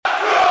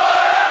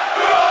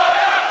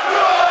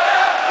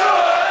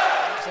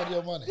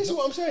your money. This is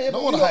what I'm saying.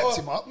 No one hyped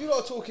him up. You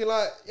lot are talking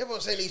like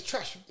everyone's saying he's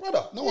trash,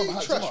 brother. No one He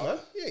ain't hyped trash, him up. man.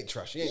 He ain't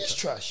trash. He ain't He's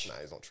trash. Nah,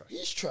 he's not trash.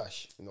 He's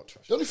trash. He's not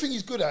trash. The only thing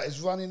he's good at is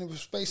running with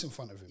space in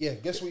front of him. Yeah,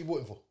 guess what you bought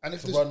him for? And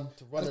if to there's, run and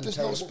and if there's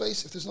carry no the ball.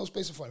 space, if there's no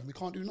space in front of him, he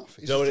can't do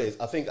nothing. Do you know what it is?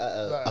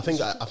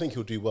 I think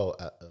he'll do well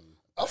at.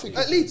 I think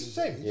At Leeds,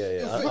 same. Yeah.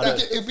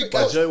 It'd be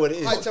But do you know what it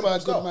is? hyped by a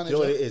good Do you manager. know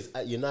what it is?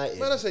 At United,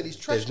 Man, I said he's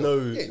trash, There's though.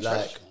 no He ain't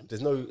like. trash.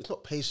 There's no. It's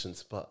not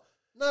patience, but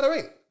No, there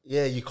ain't.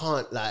 yeah, you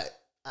can't like.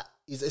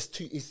 It's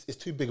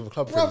too big of a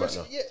club for Bro, him right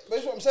now. yeah, but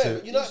that's what I'm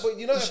saying. But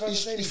United fans are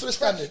saying He's for the he's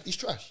trash. standard. He's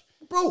trash.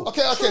 Bro,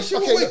 Okay. trash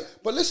in what way? Look,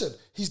 but listen,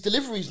 his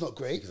delivery's not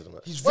great.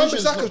 His Wan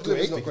vision's Bissaka's not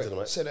delivery's great. not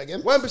great. Say that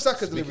again.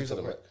 Wan-Bissaka's delivery's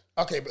not great.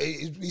 Okay, but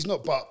he's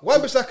not. But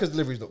Wan-Bissaka's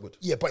delivery's not good.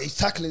 yeah, but he's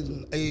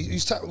tackling.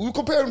 We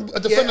compare him a Yeah,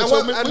 defender to a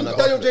and winger.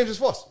 Daniel James is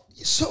fast.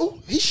 So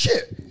he's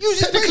shit. Use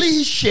his Technically, pace.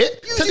 he's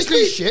shit. Use Technically,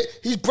 his he's shit.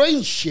 His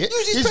brain's shit.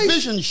 Use his His pace.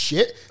 vision's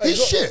shit. Hey,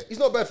 He's shit. He's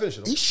not a bad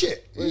finisher, though. He's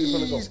shit. Where's he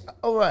gonna go? He's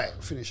all right.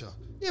 Finisher,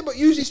 Yeah, but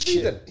use his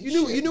speed shit. then.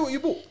 You knew what you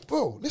bought.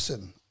 bro.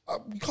 Listen,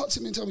 you can't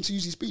sit me and tell me to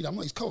use his speed. I'm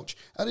not his coach.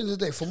 At the end of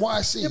the day, from what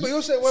I see, Yeah, but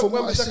you're saying from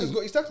what I Wan-Bissaka's see,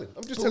 got his tackling.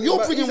 I'm just bro, telling you you're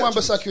about bringing his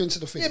Wan-Bissaka attributes. into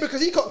the thing. Yeah,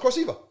 because he can't cross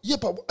either. Yeah,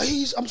 but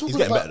I'm talking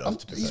getting about. better though,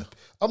 to be fair.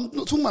 I'm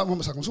not talking about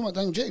Wan-Bissaka. I'm talking about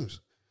Daniel James.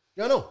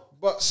 Yeah, I know.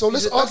 But So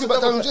let's that's argue about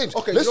another Daniel James.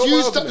 Okay, let's you know what my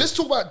use. argument Let's is?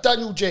 talk about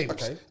Daniel James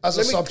Okay. as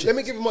a subject. Let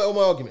me give you what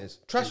my argument is.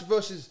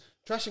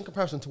 Trash in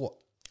comparison to what?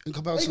 in How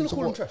you comparison gonna to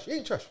call him what? trash? He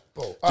ain't trash.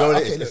 Bro, Do you know what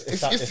it okay, is? look,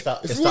 It's that-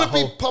 if it's you want that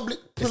to be whole-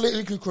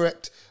 politically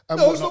correct and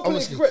No, whatnot, it's not politically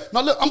obviously. correct.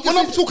 Now look, He when just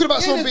I'm said- talking about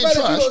he someone ain't being as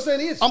bad as you trash, lot saying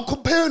he is. I'm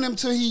comparing him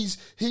to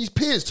his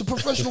peers, to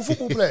professional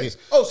football players.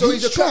 Oh, so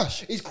he's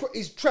trash.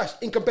 He's trash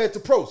in compared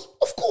to pros.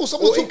 Of course, I'm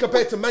Or not in talking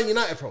compared to Man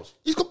United pros.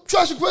 He's got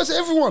trash in compared to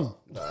everyone.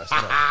 No, that's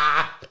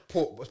not.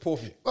 Poor, it's poor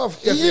for you. Bruv,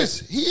 he is.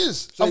 He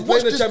is. So I've he's playing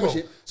watched the this, bro.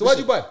 championship. So why'd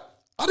you buy him?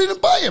 I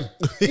didn't buy him.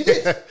 You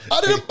did.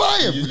 I didn't buy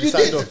him. You You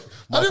signed did. off.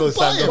 I didn't Michael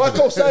buy signed him. off.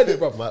 Michael signed it,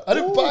 bro. I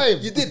didn't buy him.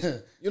 You did.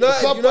 The United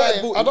club buy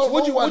him. I don't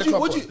know why the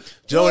club bought him. Do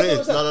you know what it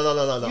is?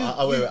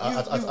 No. Wait.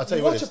 I'll tell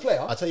you what watch it is. a player.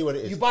 I'll tell you what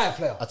it is. You buy a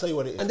player. I'll tell you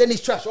what it is. And then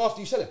he's trash after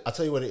you sell him. I'll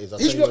tell you what it is. I've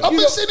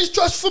been saying he's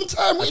trash from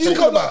time. What are you You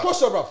talking got about?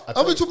 crosser, bro. I've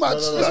been talking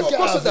about. No, Get what out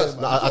Costa of here, does.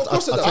 man. No,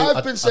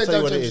 I've been saying I'll tell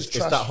you Dan what it James is. is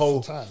trash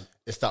for time.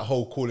 It's that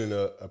whole calling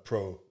a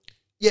pro.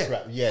 Yeah.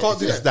 Crap. Yeah, Can't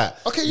do it's that.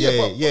 that. Okay,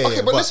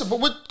 yeah. but listen, but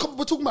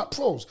we're talking about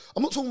pros.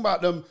 I'm not talking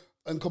about them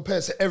and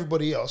compared to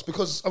everybody else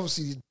because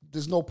obviously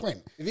there's no point.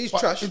 If he's But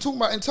trash- you're talking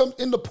about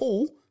in the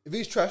pool, If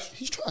he's trash,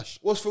 he's trash.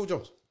 what's Phil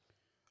Jones?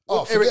 Oh,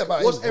 What's forget Eric?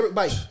 about What's him. Eric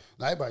Bailly?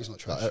 Nah, everybody's not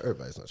trash.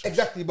 Everybody's not trash.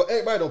 Exactly, but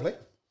Eric Bailly don't play.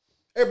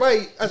 Eric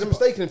Bailly has a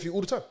mistake in him for you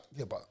all the time.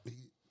 Yeah, but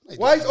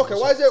Why is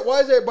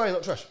Eric Bailly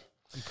not trash?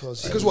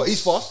 Because what?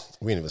 He's fast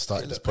We ain't even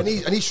started this and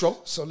podcast. he's strong.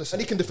 So listen.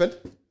 And he can defend.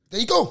 there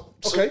you go.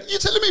 So Okay. you're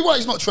telling me why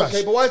he's not trash?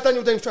 Okay, but why is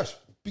Daniel James trash?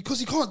 Because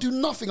he can't do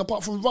nothing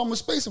apart from run with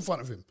space in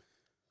front of him.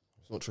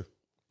 It's not true.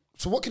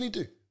 So what can he do?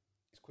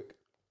 He's quick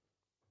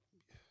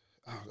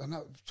And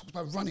now talk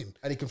about running.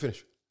 and he can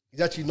finish.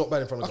 He's actually not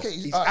bad in front of goal. Okay,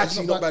 He's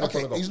actually not bad in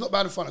front of goal. He's not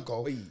bad in front of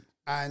goal, Wait.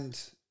 and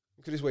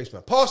Look at his waist,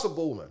 man. Pass the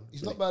ball, man.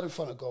 he's not bad in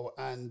front of goal,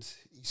 and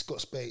he's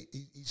got space.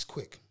 He's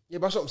quick. Yeah,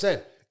 but that's what I'm saying.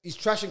 He's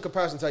trash in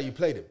comparison to how you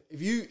played him.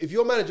 If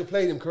your manager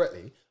played him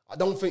correctly, I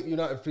don't think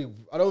United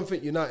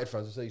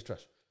fans will say he's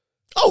trash.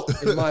 Oh,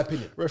 In my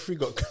opinion. referee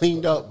got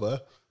cleaned up, bro.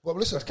 Well,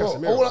 listen, That's bro,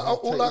 Casemiro, man.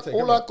 all I Take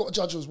him got to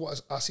judge is what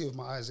I see with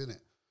my eyes, innit?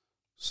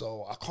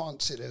 So I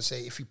can't sit there and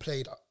say if he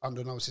played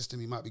under another system,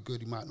 he might be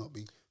good, he might not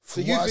be. So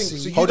you think? So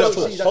you Hold don't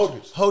that see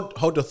thought. that?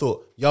 Hold the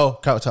thought. Yo,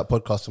 Carrot Tap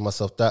podcast with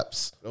myself,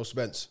 Daps. No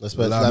Spence. Let's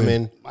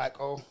Lamin.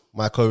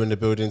 Michael, in the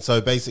building. So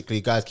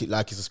basically, guys, keep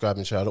liking,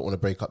 subscribing, share. I don't want to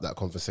break up that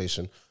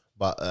conversation,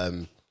 but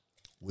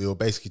we were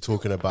basically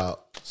talking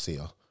about.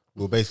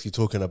 We were basically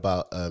talking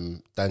about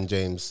Dan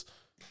James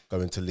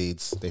going to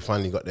Leeds. They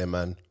finally got their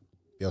man.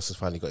 Bielsa's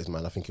finally got his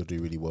man. I think he'll do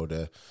really well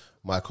there.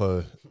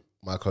 Michael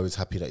is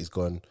happy that he's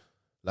gone.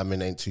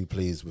 Lamin ain't too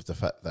pleased with the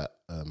fact that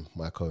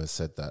Michael has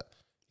said that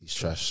he's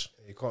trash.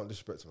 You can't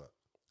disrespect him.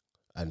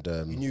 And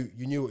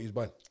You knew what he was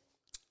buying.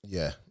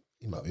 yeah,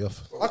 he might be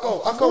off. I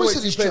can't always wait said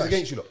till he he's plays trash.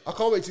 against you. Lot. I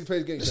can't wait till he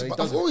plays against listen, you. but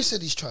And I've he always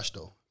said he's trash,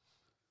 though.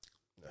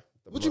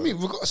 What do you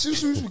mean? As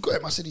soon as we got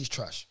him, I said he's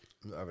trash.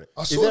 doesn't.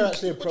 I Is saw there him.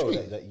 actually a What do pro you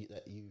mean? that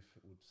you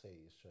would say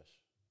is trash?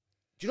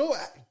 Do you know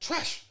what?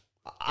 Trash.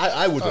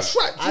 I wouldn't.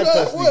 Trash. I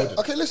personally wouldn't.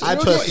 Okay, listen, I you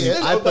know what, personally,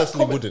 yeah? I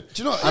personally Comment. wouldn't.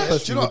 Do you know? I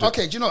personally wouldn't.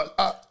 Okay. Do you know?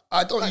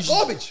 I don't Like usually.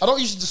 garbage. I don't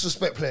usually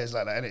disrespect players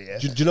like that, innit? Yeah.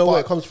 Do you know where But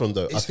it comes from,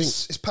 though? I It's, think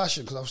it's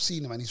passion because I've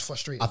seen him and he's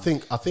frustrated. I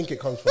think it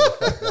comes from the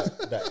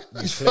fact that you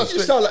He's play. frustrated. You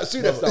sound like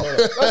Souness now.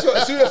 That's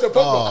what Souness a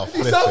problem.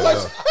 He flip sounds it,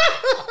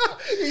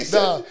 like.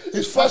 Nah,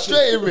 he's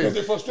frustrated me. Because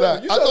you're frustrated.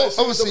 Like, You I sound don't, like Souness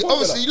a obviously,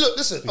 problem. look,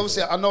 listen.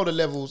 Obviously, I know the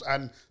levels,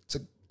 and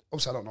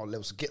obviously, I don't know the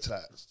levels to get to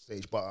that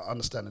stage, but I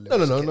understand the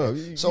levels. No. to get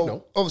there. You So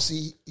know.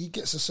 obviously, he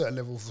gets a certain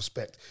level of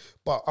respect,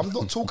 but I'm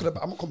not talking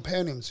about. I'm not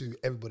comparing him to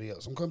everybody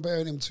else. I'm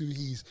comparing him to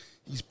his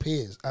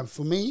peers, and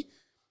for me,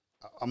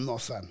 I'm not a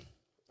fan.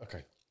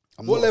 Okay.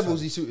 I'm What not a level fan.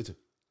 is he suited to?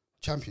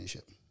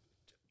 Championship.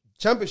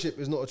 Championship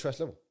is not a trash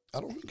level. I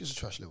don't think it's a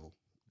trash level.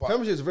 But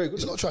Championship is a very good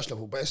it's level. not a trash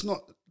level, but it's not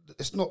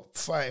it's not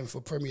fighting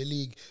for Premier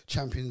League,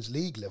 Champions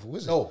League level,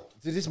 is it? No,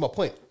 this is my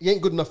point. He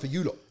ain't good enough for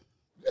you lot.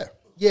 Yeah.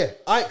 Yeah,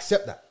 I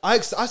accept that. I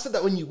said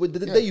that when the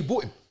day you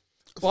bought him.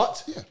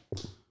 But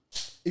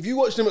if you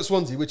watched him at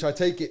Swansea, which I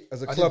take it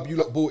as a club, you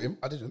lot bought him.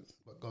 I didn't,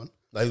 but go on.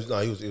 No,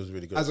 he was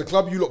really good. As a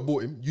club, you lot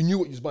bought him. You knew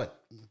what you was buying.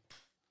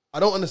 I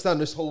don't understand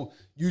this whole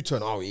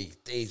U-turn. Oh,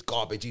 he's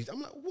garbage.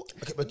 I'm like, what?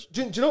 Okay, but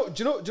do you know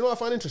what I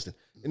find interesting?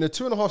 In the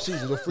 2.5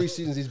 seasons or 3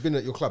 seasons he's been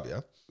at your club,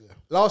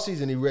 last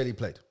season he rarely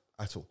played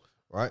at all,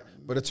 right?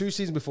 But the 2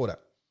 seasons before that,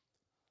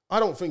 I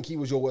don't think he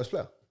was your worst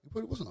player. He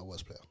probably wasn't our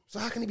worst player. So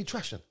how can he be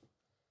trash then?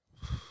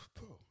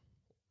 Bro,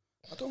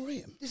 I don't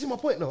rate him. This is my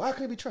point. No, how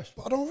can he be trash?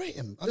 But I don't rate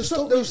him. There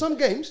were some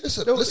games.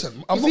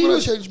 Listen, I'm not going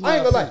to change my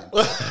opinion.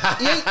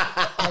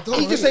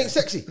 He just ain't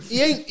sexy.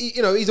 He ain't.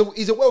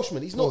 He's a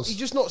Welshman. He's not. He's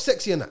just not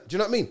sexy in that. Do you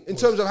know what I mean? In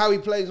terms of how he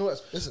plays and all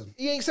that. Listen,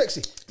 he ain't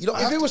sexy.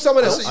 If it was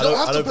someone else, you don't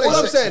have to play all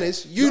I'm sexy. saying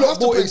is, you lot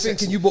bought him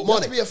thinking you bought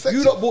Mane.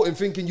 You lot bought him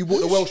thinking you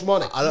bought the Welsh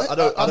Mane. I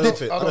don't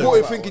think. I bought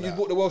him thinking you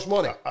bought the Welsh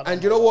Mane.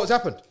 And you know what's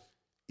happened?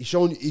 He's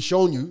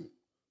shown you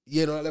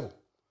he ain't on that level.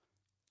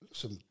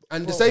 Listen,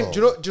 and the same. Do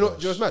you know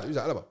what's mad? Who's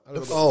that? Alaba.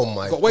 Oh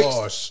my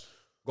gosh!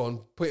 Go on,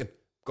 put it in.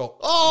 Go.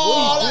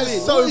 Oh,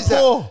 that's so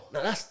poor.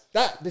 Now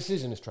that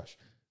decision is trash.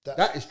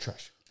 That is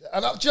trash.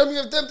 And I've Jeremy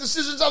of them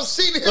decisions I've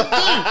seen him do.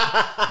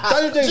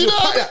 Daniel James Do you would know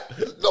have packed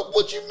that. Look,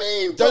 what do you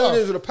mean, Daniel bro?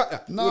 James would have packed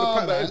that.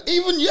 No, man.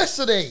 Even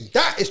yesterday.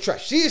 That is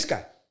trash. See this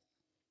guy.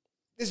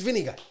 This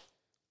Vinny guy.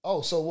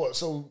 Oh, so what?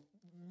 So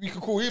we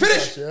could call him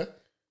Finish. trash, yeah?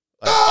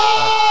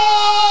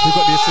 Who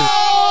got the assist?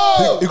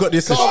 Who got the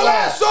assist?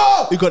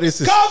 Who got the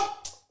assist? Come.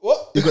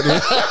 What? Who got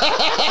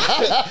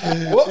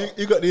the What?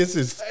 Who got the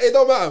assist? It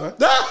don't matter, man.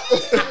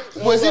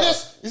 Well, is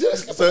he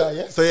this guy,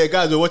 yeah? So yeah,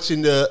 guys, we're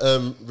watching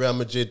the Real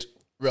Madrid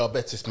Real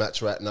Betis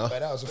match right now,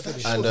 That was a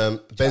finish. and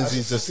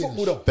Benzi's just One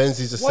set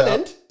up.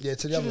 end. Yeah,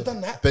 to the Should other. have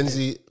done that.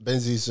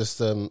 Benzi's just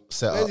set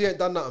Benzi up ain't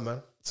done nothing,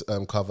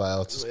 man.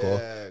 Carvajal to score.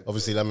 Yeah.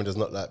 Obviously, Lamine does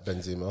not like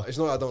Benzema. It's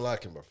not that I don't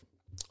like him, bro.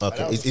 Okay,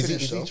 That was is a he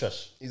finish, though.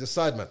 trash? He's a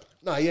side man.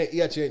 No,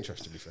 he actually ain't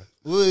trash, to be fair.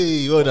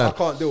 Wee, well I done.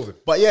 can't deal with him.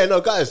 But yeah, no,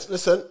 guys,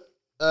 listen.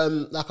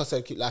 Like I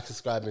said, keep liking,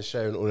 subscribing,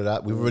 sharing, all of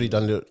that. We've already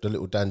done the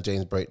little Dan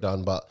James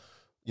breakdown, but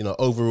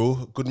overall,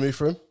 good move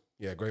for him.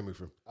 Yeah, great move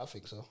for him. I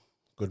think so.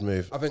 Good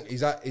move. I think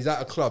he's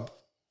at a club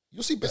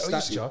You'll see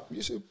better. stature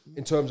You see.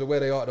 in terms of where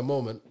they are at the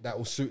moment that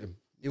will suit him.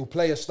 He'll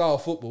play a style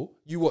of football.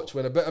 You watch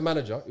when a better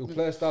manager, he'll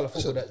play a style of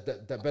football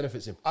that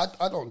benefits him. I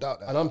don't doubt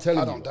that. And I'm telling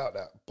you, I don't doubt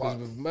that. But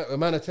a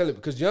man I tell him,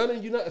 because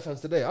United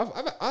fans today,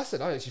 I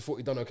said I actually thought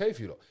he'd done okay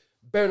for you lot.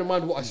 Bearing in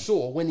mind what I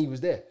saw when he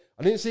was there.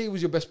 I didn't say he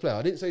was your best player.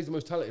 I didn't say he's the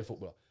most talented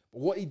footballer. But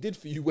what he did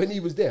for you when he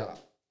was there,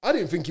 I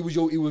didn't think he was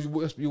your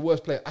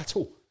worst player at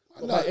all.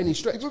 Not by any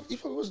stretch. He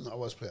probably wasn't our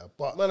worst player.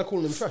 But Man are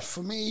calling him trash.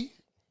 for me,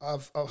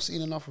 I've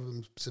seen enough of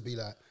him to be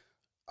like,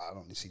 I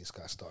don't need to see this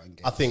guy starting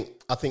games.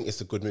 I think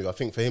it's a good move. I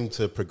think for him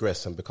to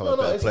progress and become No, a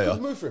better it's a player,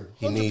 good move for him.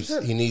 he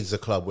 100%. needs a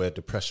club where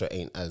the pressure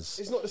ain't as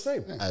It's not the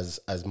same.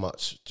 as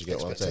much. Do you get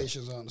what I'm saying?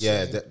 Expectations aren't the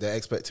Yeah, same. the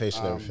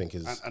expectation, everything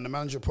is. And the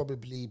manager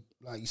probably,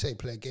 like you say,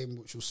 play a game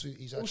which will suit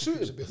his suit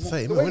attributes a him. bit more.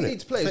 30 The mil, way he innit?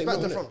 needs to play is 30 back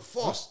mil, to innit? front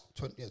fast.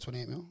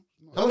 28 mil.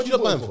 How much you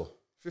got banned for?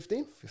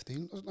 15?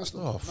 15. That's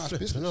Oh, nice flipping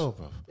business. hell,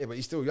 bro. Yeah, but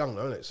he's still young,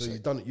 though, isn't it? So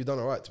you've done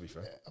all right, to be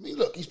fair. I mean,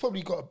 look, he's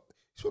probably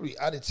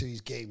added to his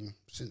game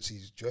since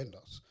he's joined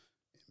us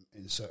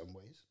in certain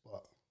ways.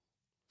 But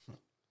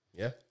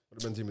Yeah?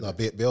 What did Benzema No,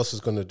 do? Bielsa's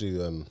gonna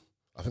do.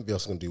 I think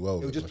Bielsa's gonna do well.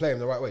 He'll with just him, play him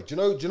the right way. Do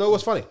you know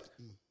what's funny?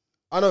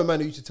 I know a man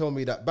who used to tell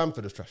me that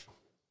Bamford is trash.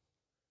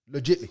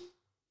 Legit.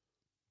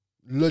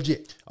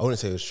 Legit. I wouldn't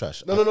say it was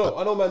trash. No.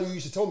 I know a man who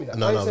used to tell me that.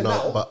 No, I ain't no, said no,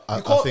 now. but I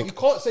you think-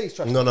 can't say he's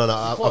trash. No. You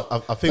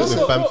can't. I think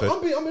with Bamford.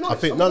 I'm being I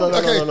honest. think I'm no. being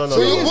honest.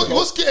 okay, No. so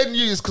what's getting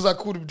you is because I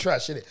called him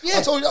trash, innit? Yeah.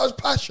 I told you that was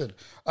passion.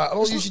 I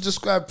don't usually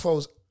describe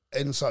pros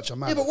in such a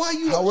manner. Yeah, but why are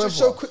you However, just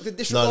so quick to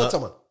disregard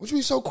someone? What do you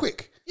mean so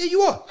quick? Yeah,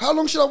 you are. How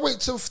long should I wait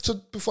till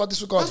before I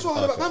disregard That's him? what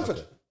I heard about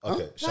Bamford.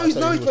 Okay. No, Shall I he's tell you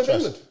no, who he's was playing trash?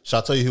 England. Shall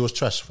I tell you who was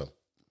trash from?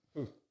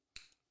 Who?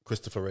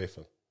 Christopher Wray,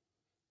 fam.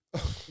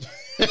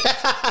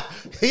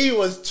 He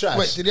was trash.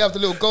 Wait, did he have the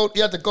little gold?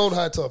 He had the gold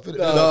high top. Innit?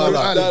 No,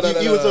 Gold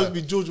he was supposed to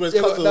be George West's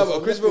Yeah, cousin.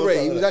 but Christopher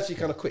Ray, he was actually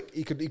kind of quick.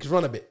 He could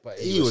run a bit, but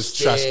He was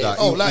trash. That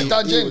Oh, like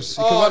Dan James.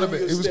 He could run a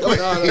bit. He was quick.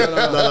 No,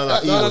 No,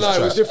 he it was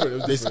was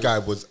different. This guy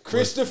was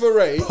Christopher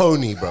Ray.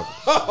 pony, bro.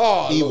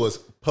 He was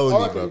I pony,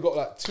 reckon he bro. got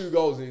like 2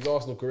 goals in his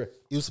Arsenal career.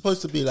 He was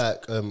supposed to be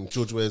like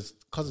George Ware's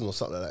cousin or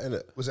something like that,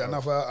 innit? Was it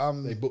another?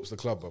 They booked the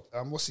club, bro.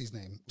 What's his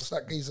name? What's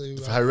that geezer?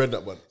 Who, I read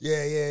that one.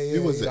 yeah.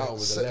 Who was it? That one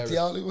was Sif hilarious.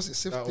 Diallo? Was it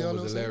Sif That Diallo? one or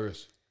was something?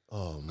 hilarious.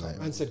 Oh man,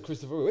 Man said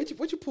Christopher Ray.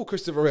 Where'd you pull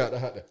Christopher Ray out the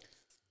hat there?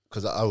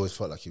 because I always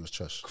felt like he was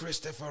trash.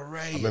 Christopher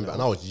Ray. I remember,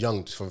 and I was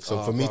young, so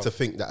for me to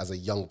think that as a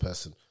young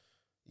person,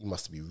 he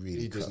must be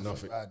really. He did crap.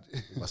 nothing. Bad.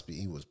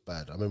 He was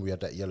bad. I remember we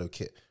had that yellow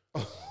kit.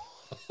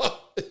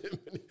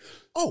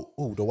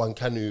 Oh, the one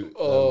Kanu.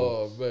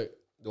 Oh, mate.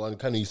 The one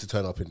Kanu used to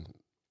turn up in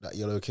that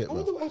yellow kit, I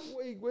bro. wonder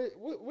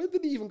where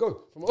did he even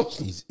go from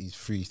Arsenal? He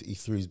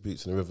threw his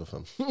boots in the river,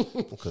 fam.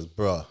 Because,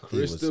 bruh, he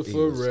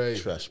Christopher was Ray.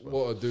 trash, bro.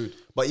 What a dude.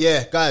 But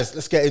yeah, guys,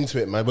 let's get into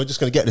it, man. We're just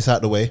gonna get this out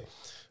of the way.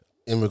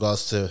 in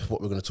regards to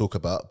what we're going to talk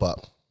about.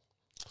 But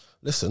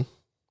listen,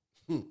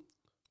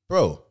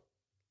 bro,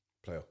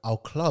 Player. our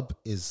club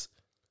is.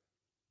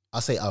 I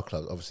say our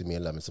club. Obviously, me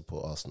and Lamin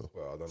support Arsenal.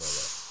 Well, I don't know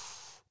that.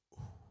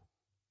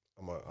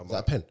 Is that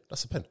a pen?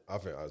 That's a pen. I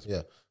think I was.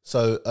 Yeah.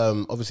 So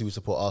obviously we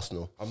support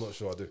Arsenal. I'm not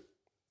sure I do.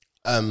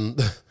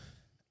 And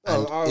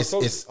I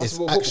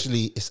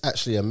it's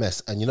actually a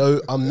mess. And you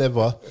know, I'm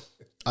never.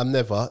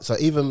 So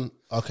even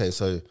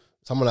so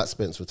someone like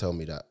Spence will tell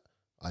me that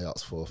I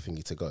asked for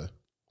Thingy to go,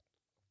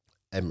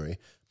 Emery,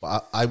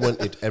 but I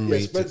wanted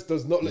Emery. Spence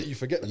does not let you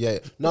forget that. Yeah,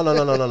 no.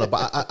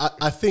 But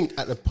I think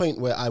at the point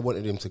where I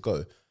wanted him to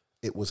go,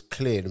 it was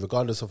clear,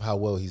 regardless of how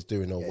well he's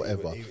doing or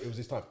whatever. It was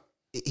his time.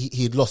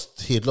 He had lost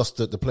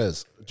the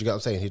players. Do you get what I'm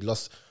saying? He'd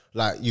lost,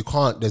 like, you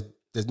can't,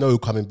 there's no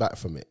coming back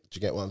from it. Do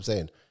you get what I'm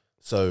saying?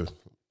 So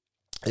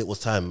it was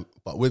time.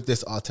 But with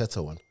this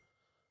Arteta one,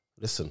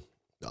 listen,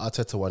 the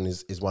Arteta one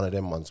is one of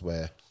them ones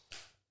where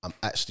I'm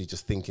actually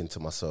just thinking to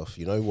myself,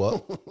 you know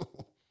what?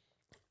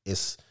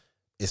 It's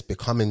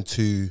becoming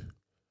too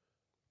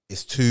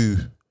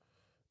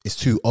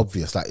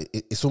obvious. Like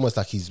it's almost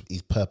like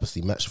he's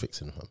purposely match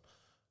fixing him.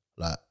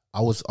 Like I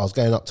was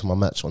going up to my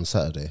match on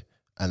Saturday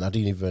and I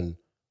didn't even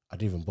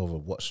bother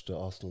watch the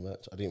Arsenal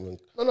match. I didn't even.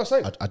 No,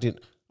 same. I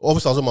didn't.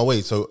 Obviously, I was on my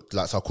way, so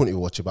I couldn't even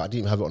watch it. But I didn't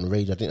even have it on the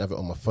radio. I didn't have it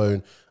on my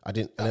phone. I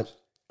didn't. And then,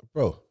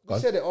 bro, we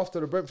said it after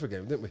the Brentford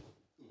game, didn't we?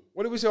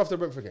 What did we say after the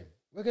Brentford game?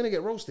 We're gonna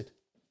get roasted.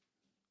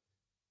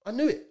 I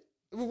knew it.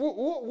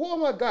 What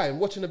am I going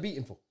watching a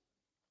beating for?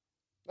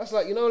 That's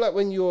like, you know, like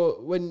when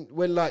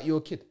like you're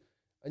a kid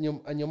and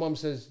your mum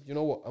says, you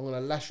know what, I'm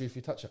gonna lash you if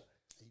you touch her,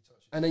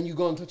 and then you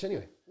go and touch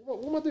anyway.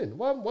 What am I doing?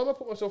 Why am I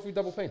putting myself through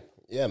double pain?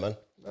 Yeah, man.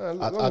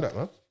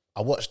 Man.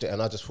 I watched it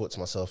and I just thought to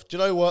myself, do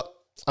you know what?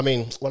 I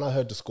mean, when I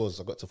heard the scores,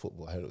 I got to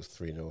football. I heard it was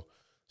 3-0.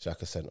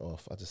 Xhaka sent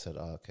off. I just said,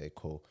 okay,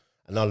 cool.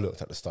 And I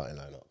looked at the starting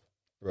lineup,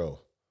 bro.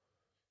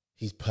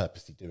 He's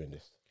purposely doing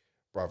this,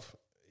 Bruv,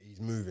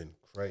 he's moving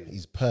crazy.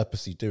 He's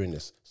purposely doing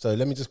this. So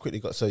let me just quickly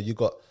go. So you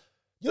got,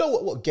 you know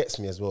what gets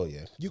me as well,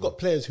 yeah? You got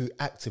players who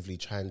actively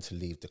trying to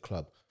leave the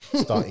club,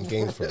 starting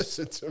games for us.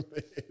 Listen to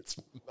me, it's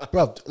mad.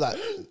 Bruv, like,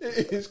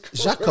 It is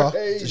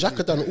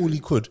Xhaka done all he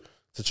could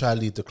to try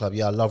and leave the club.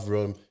 Yeah, I love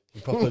Rome. He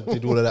probably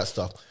did all of that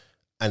stuff.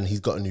 And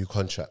he's got a new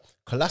contract.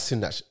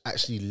 Kolasinac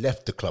actually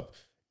left the club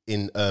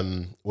in,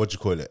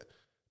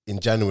 in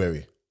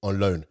January on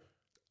loan.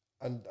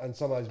 And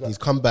somehow he's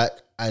come back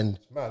and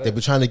they've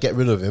been trying to get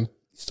rid of him.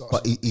 He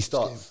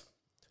starts.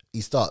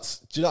 He starts.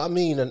 Do you know what I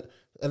mean? And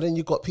then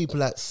you got people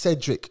like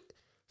Cedric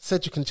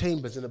and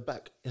Chambers in the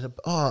back.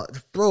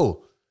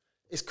 Bro,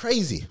 it's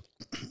crazy.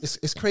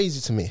 It's crazy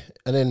to me.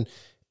 And then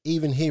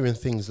even hearing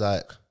things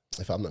like,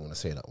 I'm not going to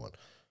say that one.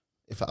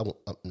 I'm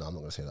not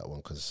going to say that one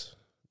because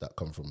that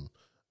come from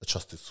a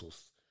trusted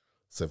source.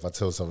 So if I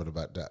tell someone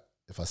about that,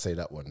 if I say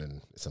that one,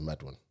 then it's a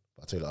mad one.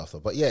 I'll tell you that after.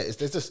 But yeah,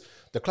 there's just,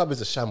 the club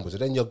is a shambles.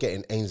 And then you're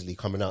getting Ainsley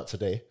coming out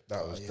today.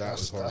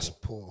 That's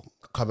poor.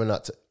 Coming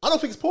out I don't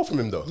think it's poor from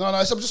him though. No,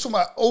 I'm just talking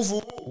about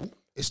overall.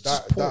 It's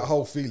just poor. That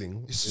whole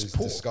feeling is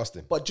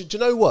disgusting. But do you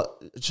know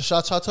what?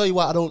 Shall I tell you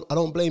why I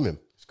don't blame him?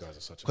 These guys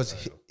are such a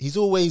because he's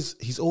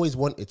always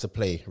wanted to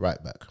play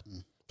right back.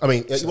 I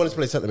mean, he wanted to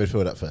play centre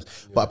midfield at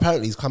first, but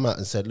apparently he's come out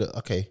and said, "Look,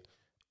 okay,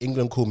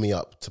 England called me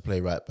up to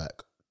play right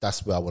back.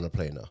 That's where I want to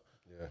play now."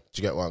 Yeah.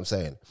 Do you get what I'm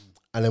saying?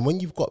 And then when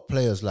you've got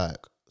players like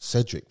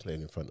Cedric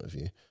playing in front of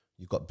you,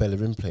 you've got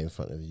Bellerin playing in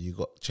front of you, you've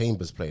got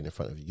Chambers playing in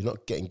front of you, you're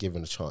not getting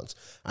given a chance.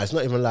 And it's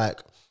not even like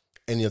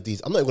any of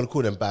these. I'm not even going to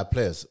call them bad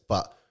players,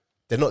 but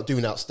they're not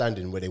doing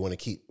outstanding where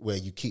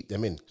you keep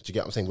them in. Do you get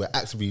what I'm saying? We're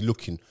actively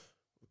looking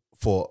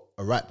for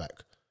a right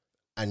back,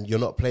 and you're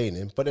not playing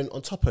him. But then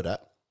on top of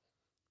that,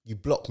 you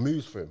block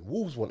moves for him.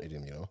 Wolves wanted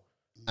him,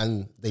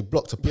 and they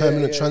blocked a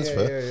permanent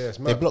transfer.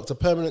 They blocked a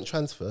permanent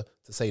transfer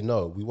to say,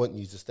 no, we want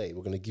you to stay.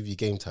 We're going to give you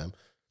game time.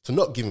 To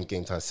not give him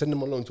game time, send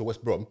him along to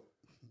West Brom,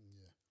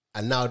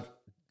 and now,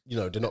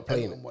 they're not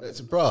playing him.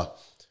 It's bruh.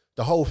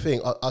 The whole thing,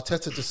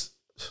 Arteta just,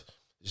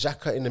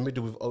 Xhaka in the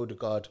middle with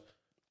Odegaard.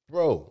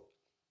 Bro,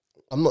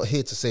 I'm not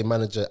here to say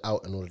manager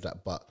out and all of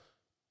that, but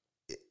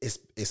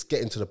it's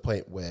getting to the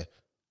point where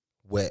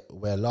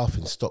we're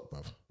laughing stock,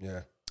 bruv.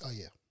 Yeah. Oh,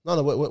 yeah.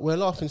 No, we're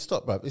laughing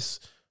stock, bruv.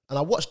 And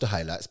I watched the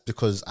highlights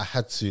because I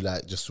had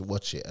to just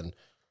watch it, and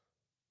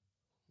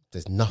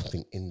there's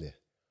nothing in there.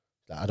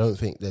 I don't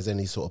think there's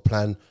any sort of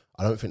plan.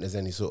 I don't think there's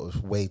any sort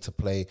of way to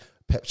play.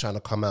 Pep trying to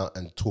come out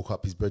and talk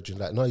up his brethren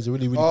no, he's a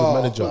really, really good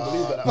manager.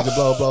 He's a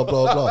blah, blah,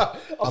 blah, blah.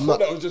 I thought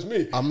that was just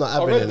me. I'm not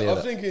having any of that.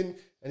 I'm thinking,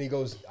 and he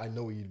goes, I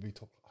know you'd be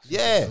top class.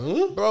 Yeah,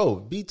 bro,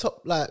 be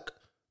top,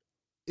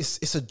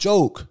 it's a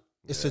joke.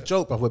 It's a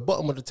joke, bro. We're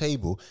bottom of the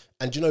table.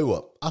 And you know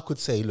what? I could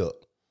say,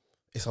 look,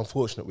 it's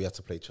unfortunate we had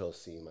to play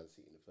Chelsea and Man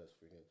City in the first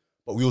 3 games.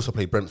 But we also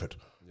played Brentford.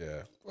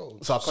 Yeah. Bro,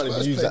 so I can't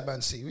even use that.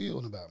 Man City. What are you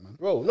on about, man?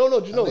 Bro, no,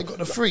 do you know? They got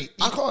the free.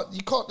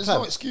 You can't. There's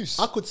no excuse.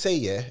 I could say,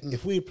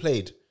 if we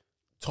played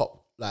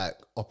top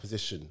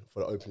opposition for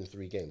the opening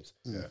 3 games,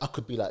 I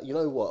could be like, you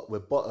know what? We're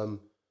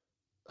bottom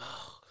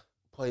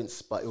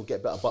points, but it'll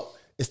get better. But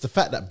it's the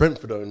fact that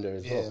Brentford are in there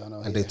as well, I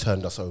know, and they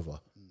turned us over.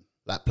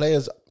 Like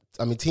players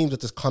I mean, teams are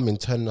just coming,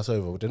 turning us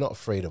over. They're not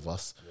afraid of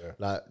us. Yeah.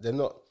 Like, they're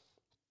not.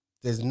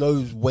 There's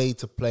no way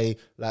to play.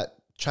 Like,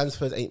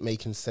 transfers ain't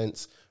making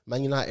sense.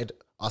 Man United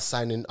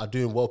are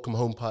doing welcome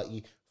home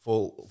party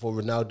for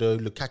Ronaldo.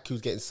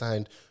 Lukaku's getting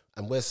signed,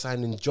 and we're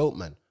signing Jolt,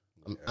 man.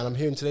 And I'm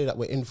hearing today that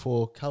we're in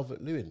for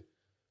Calvert-Lewin.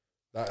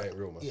 That ain't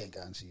real, man. He ain't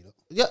guaranteed it.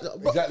 Yeah,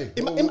 Exactly.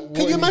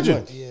 Can you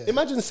imagine? Yeah.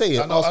 Imagine saying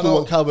I know- Arsenal I know.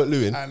 want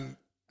Calvert-Lewin.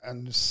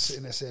 And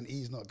sitting there saying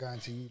he's not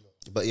guaranteed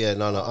either. But yeah,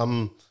 no.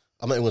 I'm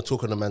not even going to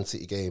talk on the Man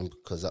City game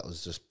because that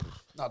was just.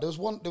 No, there was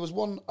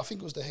one. I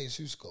think it was the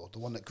Jesus goal, the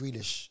one that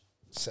Grealish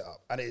set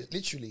up, and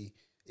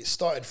it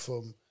started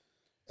from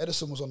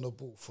Ederson was on the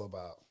ball for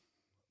about,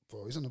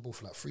 bro, he's on the ball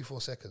for like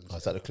 3-4 seconds. Oh,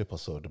 is that the clip I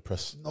saw? The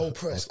press. No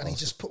press, and he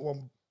just put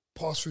one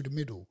pass through the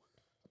middle.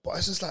 But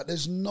it's just like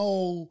there's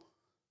no,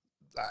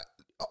 like,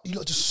 you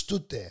lot just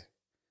stood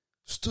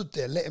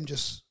there, let him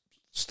just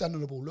stand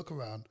on the ball, look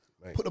around,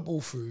 put the ball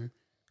through,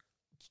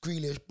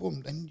 Grealish,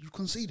 boom, and you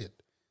conceded.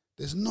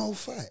 There's no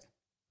fight.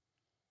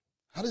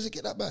 How does it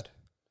get that bad?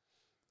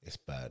 It's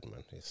bad,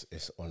 man.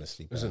 It's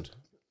honestly bad. Listen,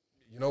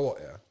 you know what,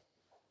 yeah?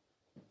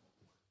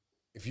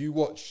 If you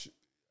watch,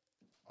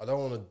 I don't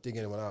want to dig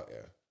anyone out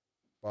here,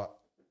 but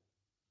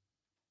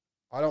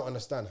I don't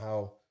understand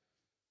how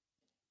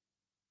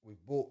we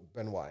bought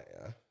Ben White,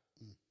 yeah?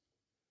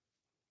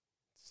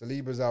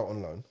 Saliba's out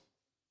on loan.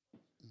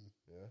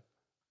 Yeah.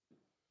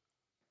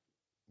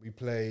 We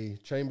play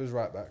Chambers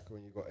right back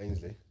when you got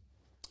Ainsley.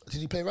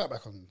 Did he play right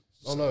back on?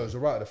 Oh no, it was a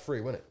right at the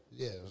free, wasn't it?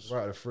 Yeah, it was,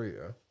 Right at the free,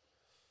 yeah.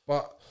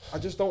 But I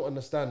just don't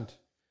understand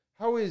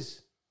how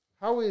is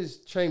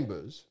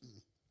Chambers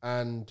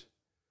and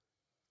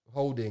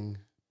Holding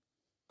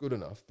good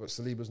enough, but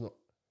Saliba's not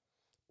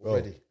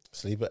already.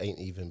 Saliba ain't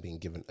even been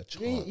given a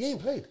chance. He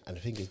ain't played. And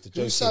the thing is, the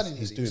joke Who's is signing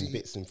he's is he? doing Was he-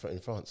 bits in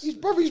France. He's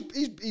brother.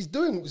 He's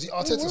doing. was he doing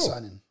Arteta well.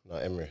 signing? No,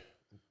 Emery.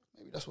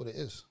 Maybe that's what it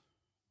is.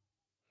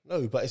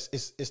 No, but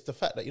it's the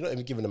fact that you're not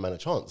even giving the man a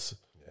chance.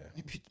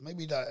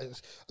 Maybe that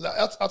is, like,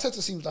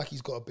 Arteta seems like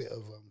he's got a bit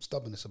of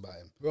stubbornness about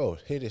him. Bro,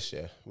 hear this,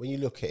 yeah. When you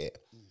look at it,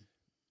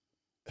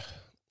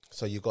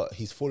 so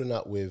he's falling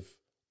out with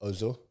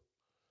Ozil,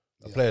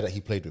 a player that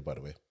he played with, by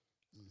the way.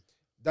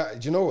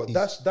 That, do you know what?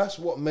 That's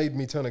what made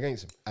me turn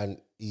against him. And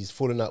he's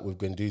falling out with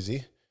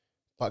Guendouzi.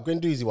 But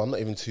Guendouzi, well, I'm not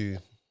even too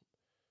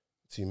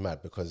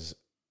mad because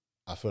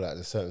I feel like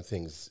there's certain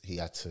things he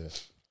had to,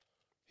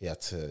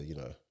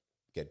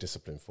 get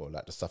disciplined for,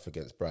 like the stuff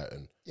against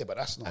Brighton. Yeah, but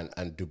that's not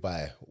And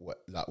Dubai, what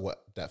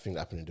that thing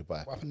that happened in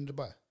Dubai. what happened in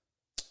Dubai.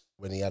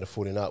 When he had a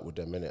falling out with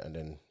them, innit, and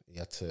then he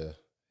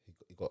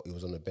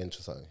was on the bench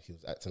or something. He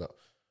was acting up.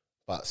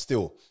 But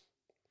still,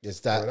 it's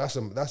that.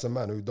 Bro, that's a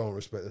man who don't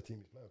respect the team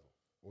he's playing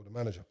for or the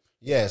manager.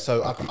 Yeah,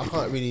 so I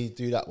can't really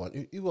do that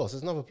one. Who else?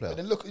 There's another player. But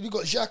then look, you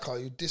got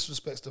Xhaka who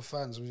disrespects the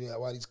fans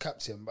while he's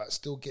captain, but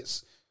still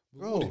gets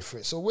rewarded for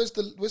it. So where's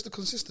the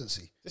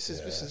consistency? This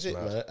is it,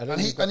 mad. man.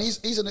 And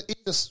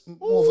he's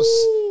more of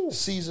a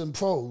seasoned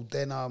pro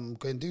than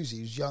Guendouzi,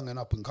 who's young and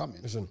up and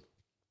coming. Listen,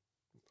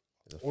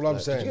 all I'm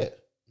saying. Did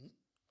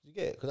you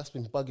get it? Because that's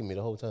been bugging me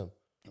the whole time.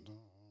 That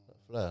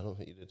flare, I don't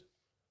think you did.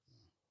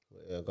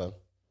 But yeah, go on.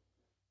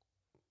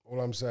 All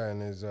I'm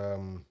saying is,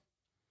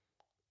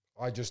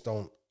 I just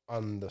don't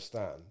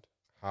understand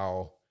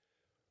how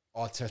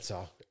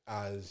Arteta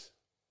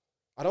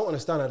I don't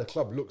understand how the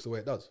club looks the way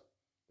it does.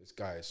 This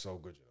guy is so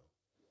good,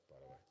 by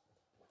the way.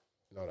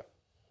 You know that?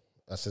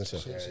 That's sincere.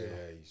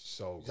 Yeah, he's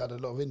so He's good. had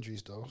a lot of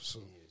injuries though. So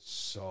He is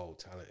so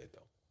talented,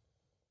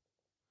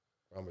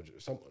 though. Real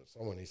Madrid,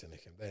 someone needs to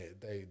nick him.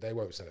 They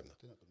won't sell him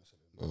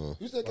now.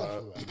 who's their guy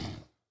for right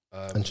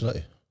now?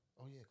 Ancelotti.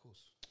 Oh yeah, of course.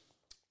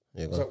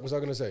 Yeah, go What on. was I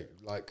going to say?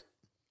 Like,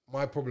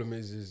 my problem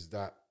is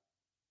that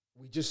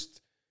we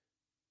just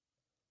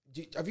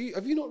have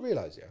you not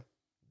realised, yeah,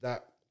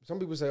 that some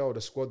people say, oh,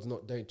 the squad's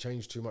not they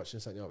changed too much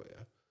and something other,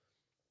 yeah,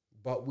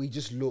 but we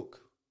just look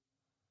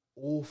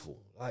awful.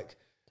 Like,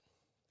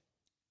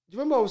 do you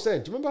remember I was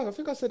saying? Do you remember? I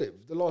think I said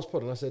it the last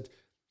pod, and I said,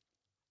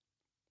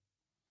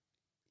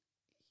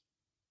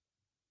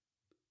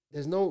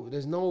 there's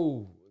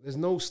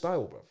no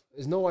style, bro.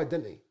 There's no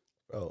identity.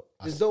 Bro,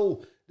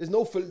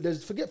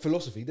 Forget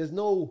philosophy. There's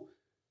no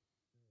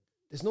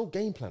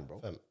game plan,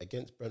 bro.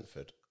 against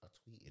Brentford, I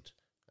tweeted,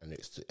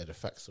 and the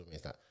facts of me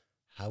is that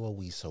how are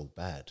we so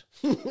bad?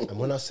 And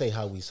when I say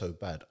how are we so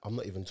bad, I'm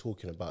not even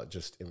talking about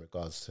just in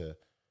regards to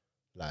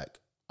like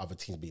other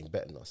teams being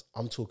better than us.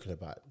 I'm talking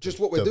about Just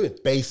what we're the doing.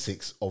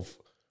 basics of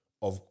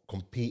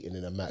competing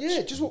in a match.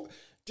 Yeah,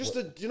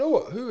 you know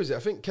what? Who is it? I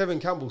think Kevin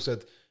Campbell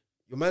said,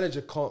 your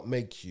manager can't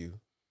make you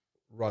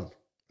run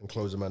and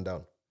close a man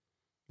down.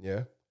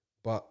 Yeah.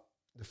 But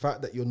the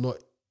fact that you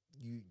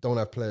don't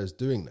have players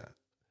doing that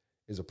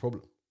is a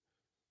problem.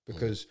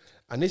 Because,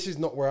 and this is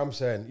not where I'm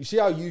saying, you see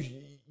how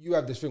you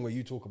have this thing where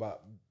you talk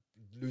about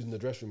losing the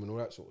dressing room and all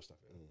that sort of stuff.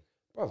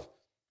 Bruv,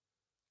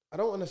 I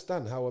don't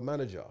understand how a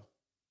manager,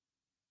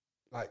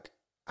 like,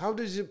 how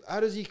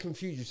does he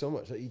confuse you so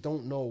much that you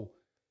don't know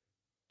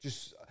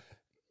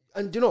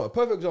and you know, a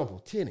perfect example,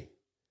 Tierney.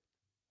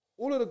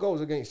 All of the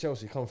goals against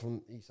Chelsea come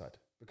from east side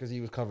because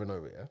he was covering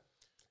over, yeah?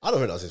 I don't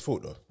think that was his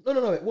fault though.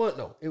 No, it weren't.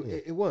 No,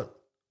 it weren't.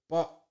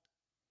 But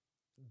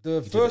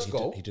the first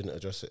goal, he didn't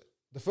address it.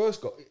 the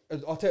first goal,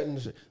 I'll take it in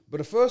the but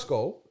the first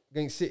goal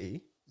against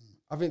City,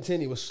 I think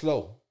Tierney was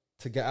slow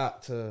to get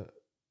out to,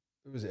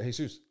 who was it,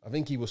 Jesus? I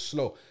think he was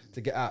slow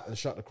to get out and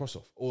shut the cross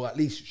off, or at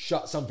least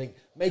shut something,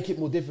 make it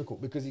more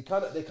difficult, because they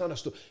kind of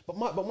stood. But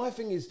my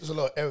thing is, There's a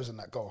lot of errors in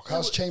that goal.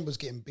 How's Chambers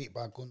getting beat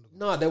by Gundogan?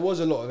 nah, there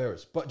was a lot of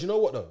errors. But do you know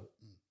what though?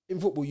 In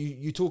football,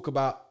 you talk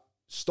about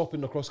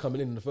stopping the cross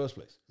coming in the first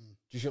place. Do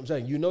you see what I'm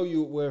saying? You know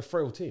we're a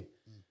frail team.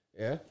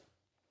 Yeah.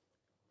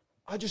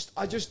 I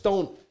just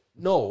don't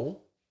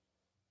know.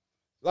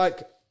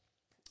 Like,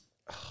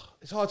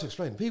 it's hard to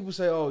explain. People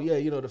say, "Oh yeah,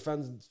 the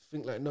fans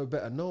think like no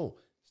better." No,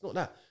 it's not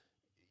that.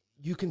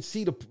 You can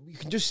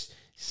just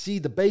see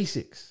the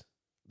basics.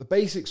 The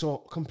basics are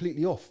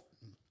completely off.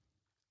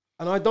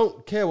 And I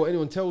don't care what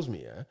anyone tells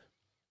me. Yeah.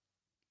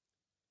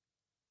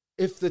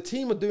 If the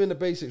team are doing the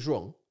basics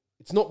wrong,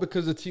 it's not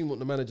because the team want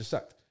the manager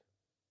sacked.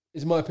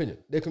 Is my opinion.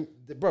 It's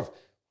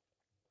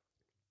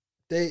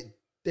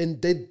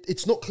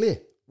not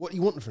clear what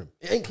you want from him.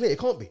 It ain't clear. It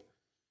can't be.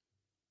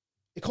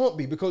 It can't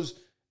be, because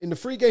in the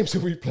 3 games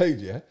that we played,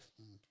 yeah,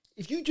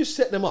 if you just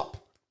set them up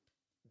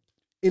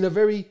in a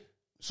very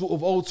sort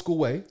of old school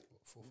way,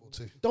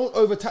 4-4-2. don't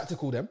over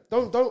tactical them.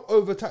 Don't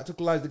over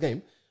tacticalize the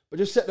game, but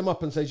just set them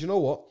up and say, you know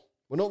what?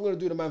 We're not going to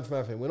do the man for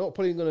man thing. We're not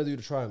probably going to do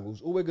the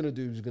triangles. All we're going to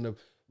do is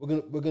we're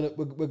going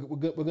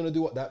to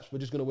do what that's. We're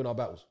just going to win our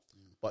battles.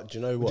 But do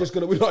you know what? We're just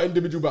going to win our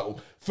individual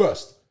battle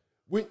first.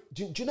 Do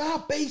you know how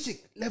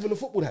basic level of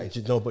football that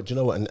is? But do you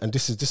know what? And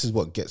this is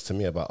what gets to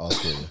me about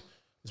Arsenal. Yeah?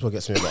 This is what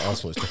gets me about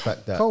Arsenal. It's the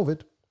fact that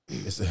COVID.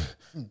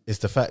 It's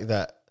the fact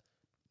that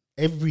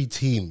every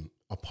team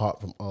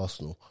apart from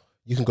Arsenal,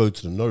 you can go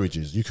to the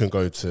Norwiches, you can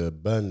go to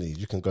Burnley,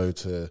 you can go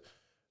to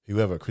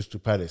whoever, Crystal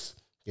Palace.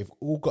 They've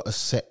all got a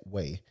set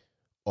way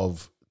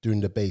of doing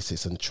the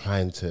basics and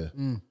trying to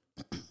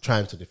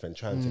defend,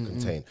 trying to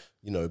contain,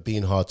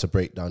 being hard to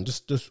break down,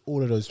 just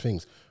all of those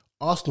things.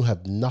 Arsenal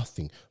have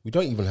nothing. We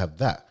don't even have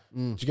that.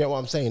 Do you get what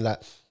I'm saying?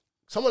 Like,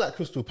 someone like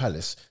Crystal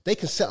Palace, they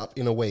can set up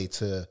in a way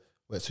to...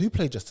 Wait, so who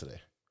played just today?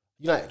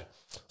 United.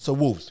 So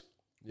Wolves.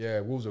 Yeah,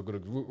 Wolves are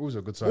good. Wolves are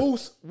a good side.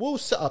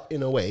 Wolves set up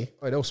in a way...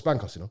 Oh, they'll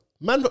spank us,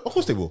 Man, of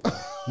course they will.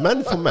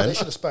 Man for man. They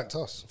should have spanked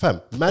us.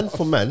 Fam, man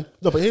for man.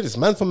 No, but hear this.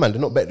 Man for man,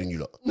 they're not better than you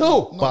lot.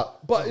 No,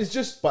 but it's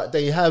just... But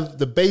they have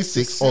the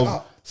basics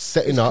of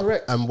setting up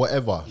and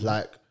whatever.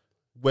 Like,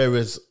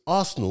 whereas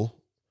Arsenal,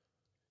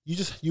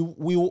 we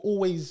will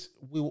always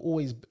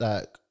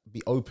like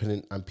be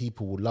open and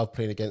people will love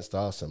playing against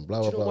us and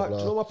blah blah blah. Do you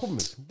know what my problem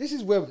is? This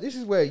is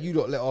where you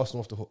don't let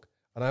Arsenal off the hook.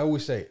 And I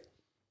always say it.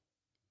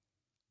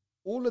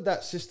 All of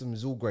that system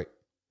is all great,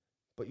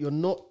 but you're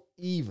not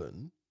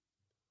even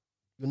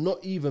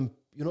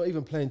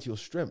playing to your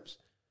strengths.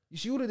 You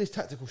see all of this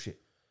tactical shit.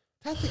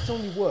 Tactics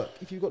only work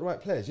if you've got the right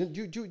players.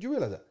 Do you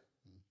realize that?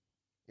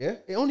 Yeah,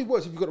 it only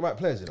works if you've got the right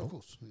players. Of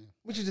course. Yeah.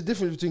 Which is the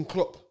difference between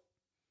Klopp,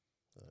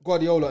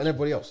 Guardiola, and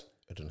everybody else.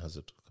 Eden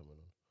Hazard coming on.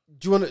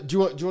 Do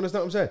you understand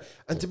what I'm saying?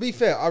 And to be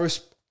fair,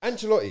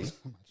 Ancelotti.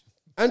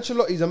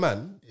 Ancelotti's a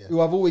man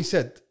who I've always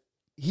said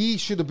he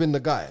should have been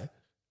the guy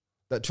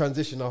that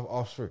transitioned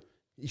us through.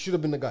 He should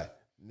have been the guy.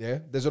 Yeah,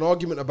 there's an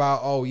argument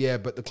about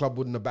but the club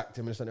wouldn't have backed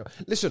him and stuff.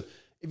 Listen,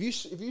 if you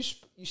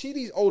see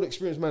these old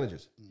experienced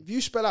managers, if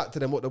you spell out to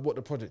them what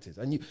the project is,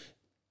 and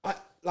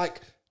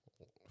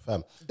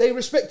Fam, they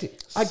respect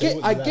it. I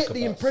get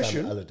the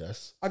impression. But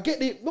that's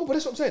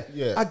what I'm saying.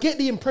 Yeah. I get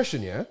the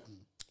impression,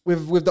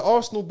 with the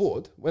Arsenal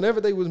board, whenever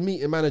they was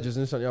meeting managers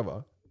and this and the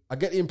other, I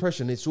get the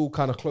impression it's all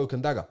kind of cloak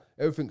and dagger.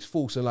 Everything's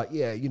false and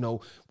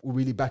we'll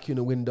really back you in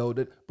the window.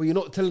 But you're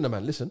not telling the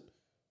man, listen,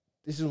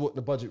 this is what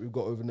the budget we've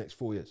got over the next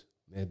 4 years.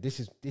 Yeah, this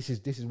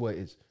is what it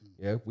is.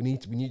 Yeah, we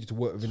need you to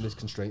work within these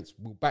constraints.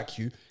 We'll back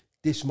you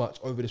this much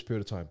over this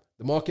period of time.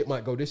 The market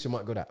might go this, it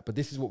might go that, but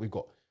this is what we've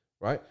got,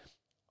 right?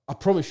 I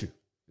promise you,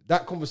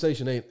 that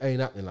conversation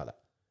ain't happening like that.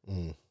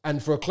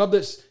 And for a club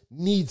that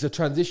needs a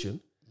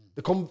transition,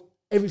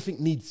 everything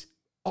needs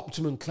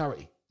optimum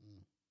clarity.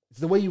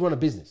 It's the way you run a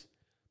business.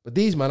 But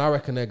these man, I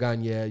reckon they're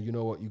going, you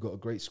know what, you got a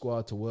great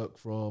squad to work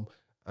from,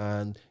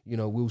 and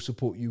we'll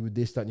support you with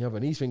this, that, and the other.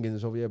 And he's thinking,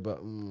 but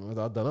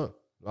I don't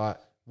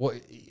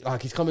know,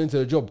 he's coming into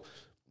the job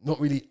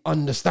not really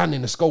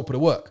understanding the scope of the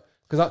work.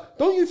 Because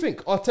don't you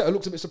think Arteta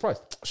looks a bit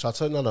surprised? Shall I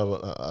tell you?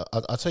 No.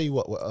 I'll tell you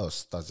what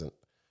else doesn't.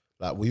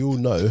 Like, we all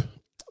know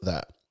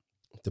that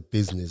the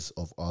business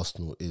of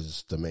Arsenal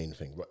is the main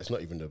thing. It's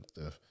not even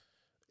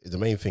the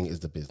main thing is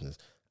the business.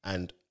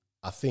 And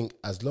I think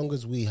as long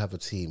as we have a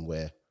team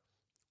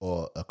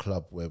or a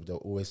club where they'll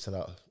always sell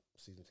out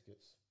season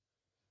tickets,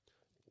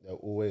 they'll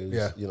always,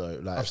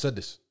 I've said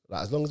this.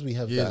 Like, as long as we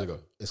have years that, ago,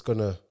 it's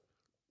gonna.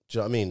 Do you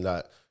know what I mean?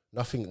 Like,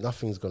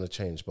 nothing's gonna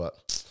change.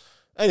 But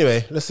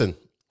anyway, listen,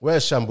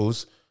 where's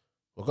Shambles?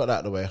 We've got that out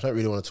of the way. I don't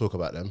really want to talk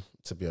about them,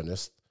 to be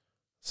honest.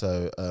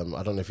 So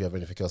I don't know if you have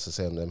anything else to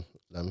say on them.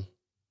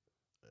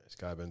 This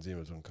guy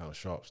Benzema's on kind of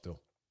sharp still.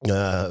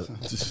 So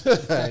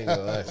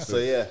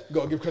yeah,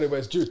 Got to give credit where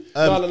it's due.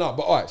 No.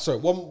 But all right, so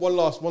one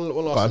last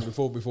thing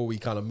before we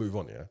kind of move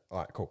on. Yeah. All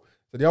right, cool.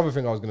 So the other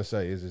thing I was going to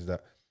say is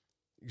that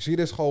you see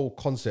this whole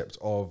concept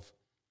of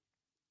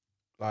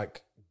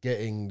like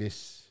getting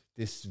this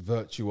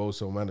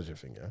virtuoso manager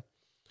thing. Yeah.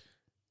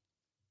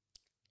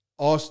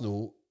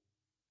 Arsenal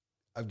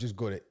have just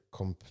got it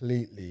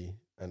completely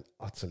and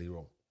utterly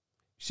wrong.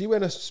 See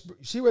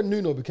when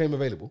Nuno became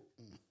available.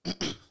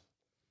 If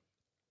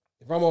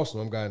I'm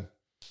Arsenal, I'm going,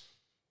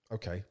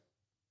 okay,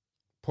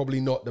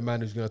 probably not the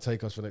man who's going to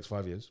take us for the next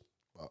 5 years,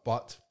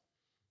 but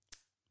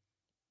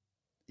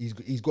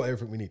he's got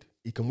everything we need.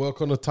 He can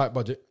work on a tight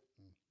budget,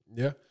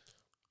 yeah,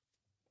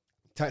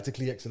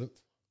 tactically excellent,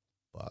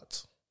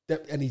 but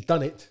and he's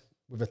done it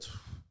with a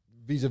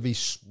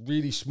vis-a-vis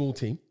really small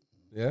team,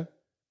 yeah,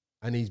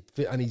 and he's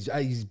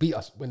beat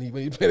us when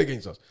he played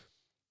against us.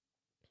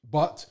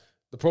 But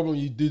the problem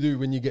you do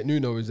when you get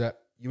Nuno is that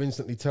you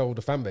instantly tell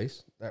the fan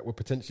base that we're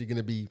potentially going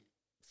to be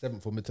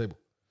 7th or mid-table.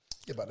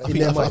 Yeah, but I think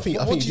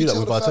you do that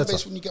with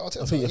Arteta. When you get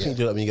Arteta. I think you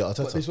do that when you get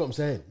Arteta. But this is what I'm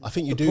saying. I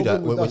think you do that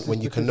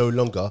when you can no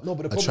longer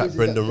attract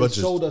Brendan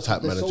Rodgers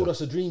type manager. They sold us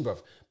a dream, bruv.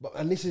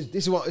 And this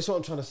is what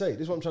I'm trying to say.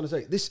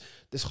 This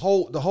the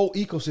whole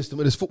ecosystem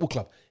of this football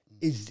club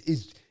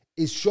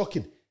is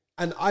shocking.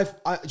 And do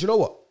you know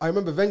what? I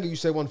remember Wenger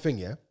used to say one thing,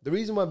 yeah? The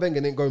reason why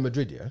Wenger didn't go in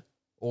Madrid, yeah,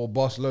 or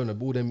Barcelona,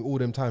 all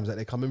them times that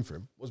they come in for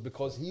him, was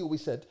because he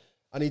always said,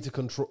 I need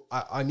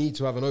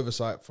to have an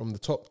oversight from the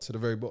top to the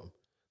very bottom.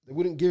 They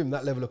wouldn't give him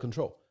that level of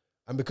control.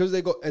 And because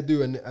they got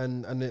Edu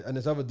and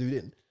this other dude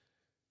in,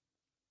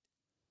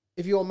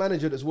 if you're a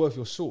manager that's worth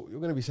your salt, you're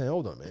going to be saying,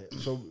 hold on, man.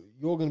 So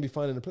you're going to be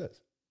finding the players.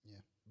 Yeah.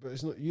 But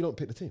it's not, you don't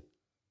pick the team.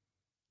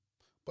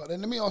 But then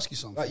let me ask you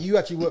something. Like, you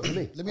actually work for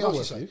me. Let me ask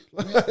you something.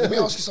 Let me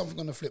ask you something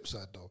on the flip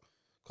side, though.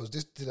 Because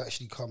this did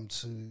actually come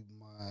to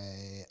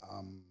my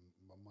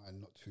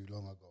mind not too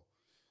long ago.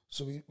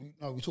 So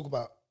we talk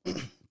about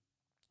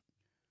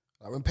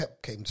like when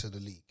Pep came to the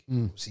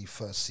league, see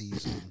first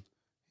season,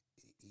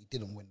 he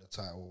didn't win the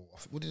title.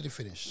 What did he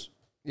finish?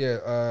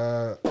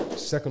 Yeah,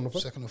 second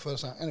or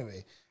first time.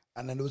 Anyway,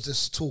 and then there was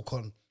this talk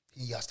on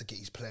he has to get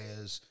his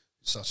players,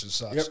 such and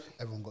such. Yep.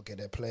 Everyone got to get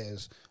their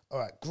players. All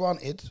right,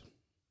 granted,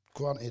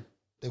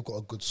 they've got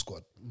a good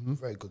squad,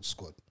 very good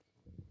squad.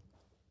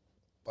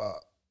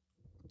 But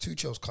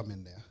Tuchel's come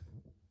in there.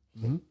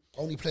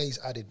 Only player he's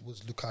added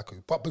was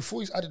Lukaku. But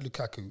before he's added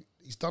Lukaku,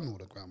 he's done all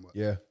the groundwork.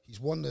 Yeah. He's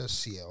won the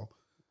CL,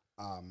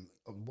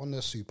 won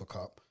the Super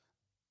Cup.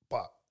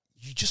 But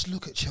you just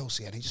look at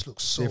Chelsea and he just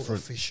looks so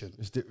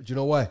efficient. Do you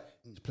know why?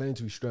 He's playing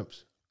to his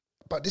strengths.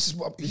 But this is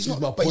what he's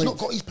not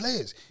got his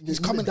players. He's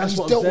coming and he's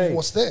what dealt with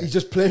what's there. He's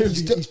just playing.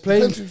 He's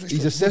playing.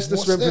 He's assessed the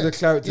strength of the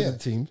character of the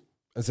team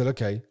and said,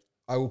 "Okay,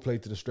 I will play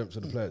to the strengths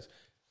of the players."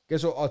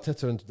 Guess what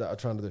Arteta and that are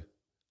trying to do?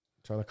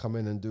 Trying to come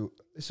in and do.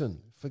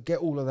 Listen, forget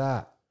all of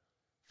that.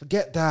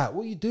 Forget that.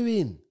 What are you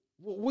doing?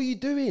 What are you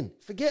doing?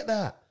 Forget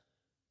that.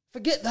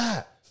 Forget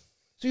that.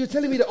 So you're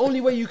telling me the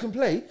only way you can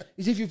play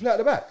is if you play at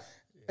the back.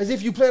 As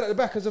if you played at the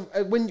back as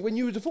when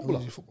you was a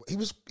footballer. He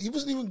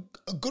wasn't even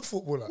a good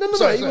footballer. No.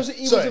 He was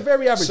a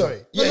very average.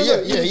 Sorry. He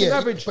was an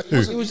average.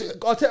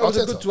 Arteta was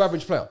a good to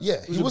average player.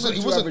 Yeah, he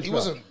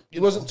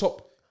wasn't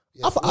top.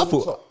 I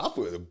thought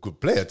he was a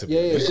good player to be.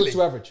 Yeah, good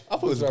to average. I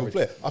thought he was a good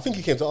player. I think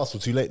he came to Arsenal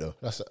too late though.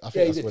 I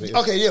think that's what it is.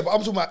 Okay, yeah, but I'm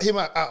talking about him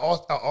at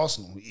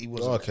Arsenal. He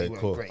was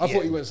cool. Great. I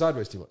thought he went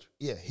sideways too much.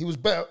 Yeah, he was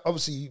better.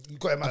 Obviously, you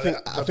got him. I think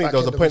there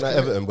was a point at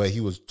Everton where he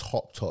was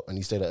top, and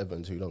he stayed at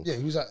Everton too long. Yeah,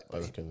 he was at.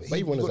 But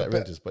he won at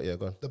Rangers. But yeah,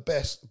 go on. The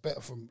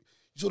better from.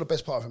 You saw the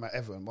best part of him at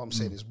Everton. What I'm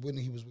saying is when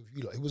he was with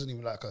you, he wasn't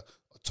even like a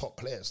top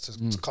player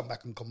to come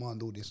back and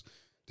command all this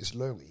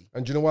loyalty.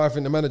 And do you know why I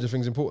think the manager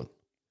thing's important?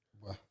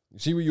 Why? You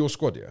see with your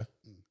squad, yeah,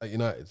 at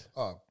United.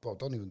 Oh, bro,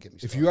 don't even get me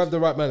started. If you have the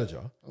right manager,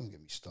 don't get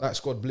me started. That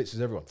squad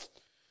blitzes everyone.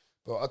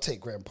 Bro, I'll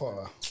take Graham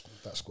Potter.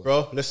 That squad.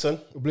 Bro,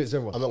 listen, it'll blitz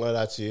everyone. I'm not gonna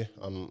lie to you.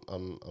 I'm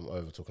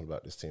over talking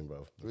about this team,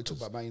 bro. We talk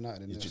about Man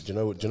United. Do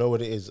you know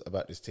what it is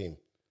about this team?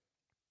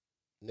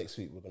 Next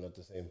week we're gonna have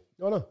the same.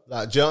 No.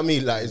 Like, do you know what I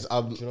mean? Like,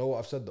 do you know what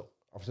I've said though?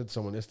 I've said to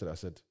someone yesterday. I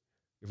said,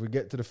 if we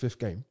get to the 5th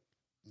game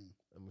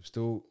and we're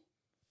still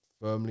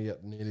firmly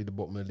at nearly the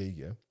bottom of the league,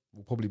 yeah,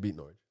 we'll probably beat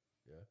Norwich.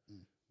 Yeah,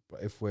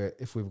 but if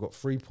we've got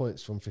 3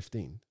 points from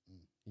 15,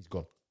 he's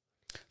gone.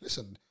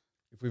 Listen,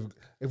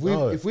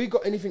 if we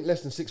got anything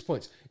less than 6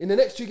 points in the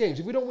next 2 games,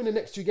 if we don't win the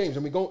next 2 games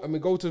and we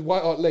go to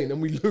White Hart Lane and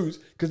we lose,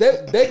 because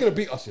they're going to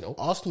beat us, you know.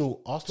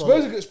 Arsenal. Spurs are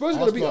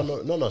going to beat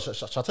us. No.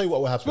 Shall I tell you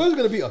what will happen? Spurs are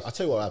going to beat us. I'll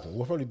tell you what will happen.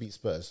 We'll probably beat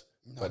Spurs.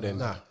 But then,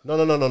 No.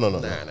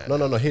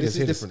 Hear this.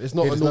 Different. It's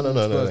not a normal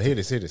no. Hear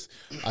this.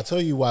 I'll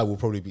tell you why we'll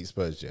probably beat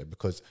Spurs, yeah,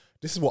 because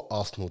this is what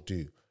Arsenal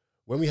do.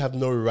 When we have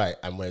no right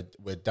and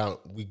we're down,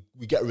 we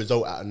get a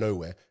result out of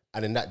nowhere,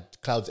 and then that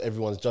clouds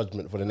everyone's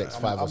judgment for the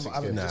next 5 or 6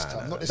 games.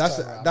 That's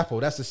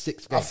the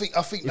 6th game.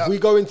 I think if we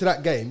go into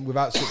that game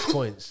without 6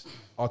 points,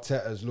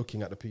 Arteta's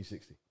looking at the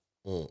P60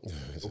 or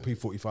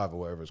P45 or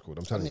whatever it's called.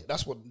 I'm telling you,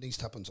 that's what needs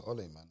to happen to Ole,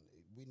 man.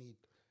 We need.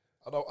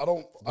 I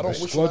don't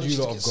wish squad managers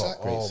you to lot get have got. sacked.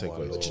 Oh my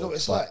but Lord. you know what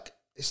it's like?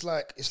 it's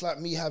like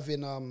me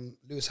having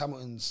Lewis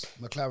Hamilton's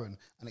McLaren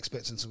and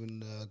expecting to win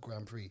the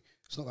Grand Prix.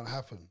 It's not gonna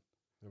happen.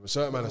 But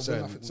certain man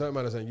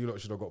are saying you lot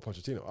should have got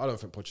Pochettino. I don't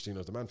think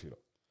Pochettino's the man for you lot.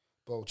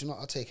 Bro, do you know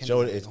what? I'll take him. Do you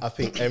know what it is?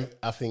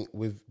 I think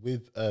with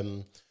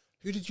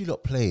who did you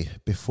lot play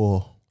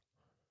before?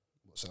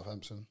 What,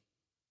 Southampton?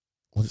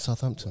 Was it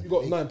Southampton? You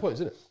got 9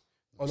 points, isn't it?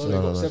 Oh no,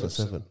 you got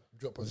 7.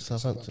 Drop points.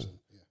 Southampton.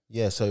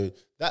 Yeah, so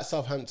that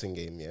Southampton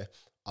game, yeah,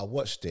 I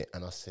watched it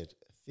and I said,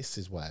 this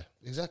is why.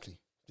 Exactly.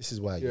 This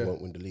is why you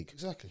won't win the league.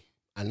 Exactly.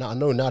 And now I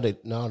know now they've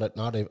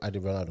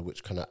added Ronaldo,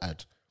 which can I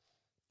add?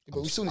 Yeah,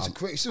 but we still need to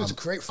create. We still need to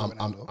create for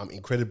Ronaldo. I'm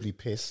incredibly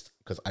pissed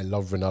because I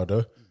love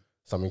Ronaldo,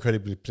 so I'm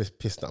incredibly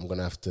pissed that I'm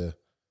gonna have to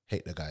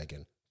hate the guy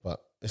again.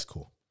 But it's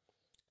cool.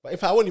 But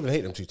if I won't even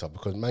hate them too tough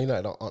because Man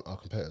United aren't our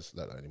competitors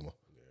like that anymore.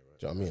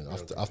 Do you know what I mean?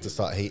 I have to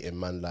start hating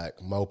man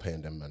like Malpe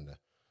and them man there.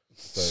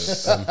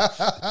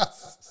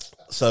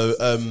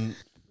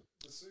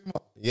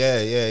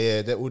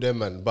 Yeah, they're all them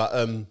man. But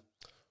what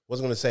was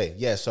I gonna say?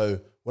 Yeah,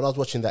 so when I was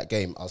watching that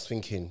game, I was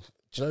thinking,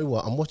 do you know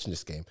what? I'm watching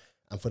this game,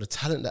 and for the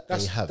talent that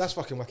they have, that's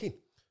fucking Joaquin.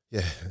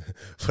 yeah,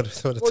 for the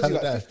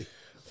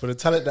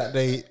talent that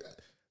they,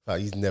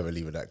 he's never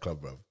leaving that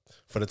club, bro.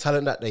 For the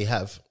talent that they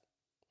have,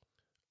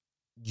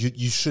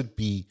 you should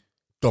be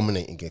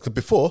dominating games. Because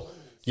before,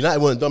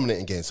 United weren't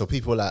dominating games, so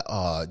people were like,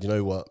 you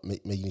know what?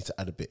 Maybe you need to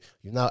add a bit.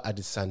 You've now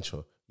added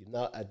Sancho. You've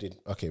now added,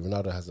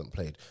 Ronaldo hasn't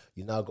played.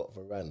 You now got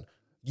Varane.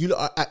 You lot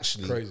are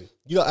actually crazy.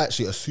 You lot are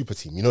actually a super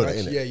team. You know that,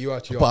 innit? Yeah, you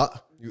actually but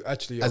are. You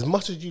actually are. As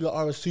much as you lot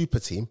are a super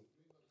team,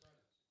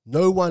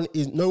 no one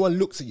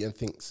looks at you and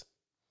thinks,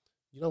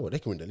 you know what, they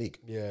can win the league.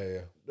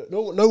 Yeah.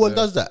 No one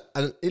does that.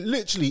 And it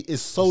literally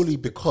is solely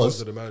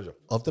because of the manager.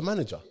 Of the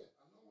manager.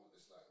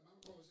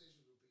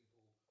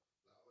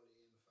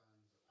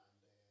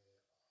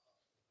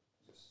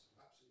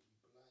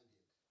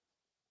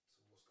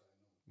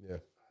 Yeah.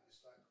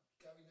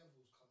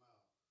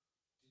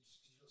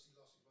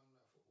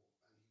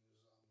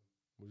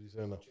 What are you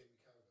saying now?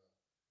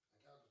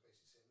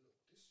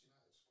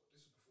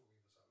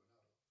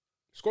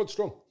 Squad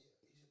strong.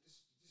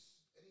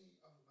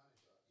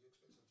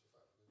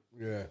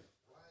 Yeah.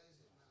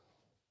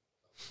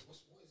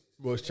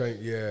 What's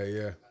changed?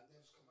 Yeah.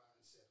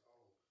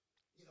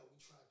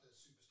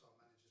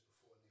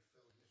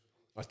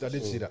 I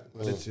did see that.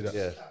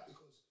 Yeah.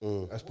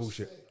 That's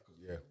bullshit.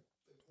 Yeah.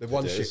 They've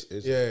won shit.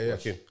 It's Yeah.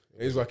 Joaquin.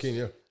 It is Joaquin,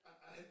 yeah. And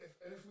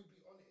if we be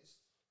honest,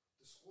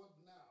 the squad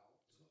now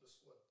is not the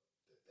squad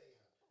that they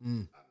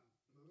had.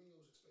 Mourinho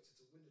was expected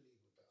to win the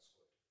league with that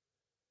squad.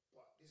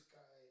 But this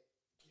guy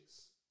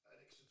gets an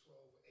extra 12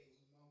 or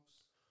 18 months.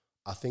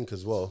 I think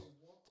as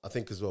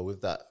well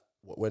with that,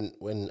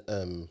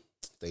 when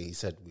they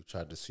said we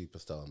tried the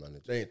superstar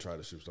manager. They ain't tried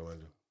the superstar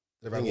manager.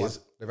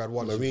 They've had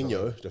one.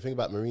 Mourinho, the thing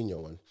about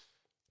Mourinho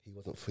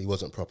he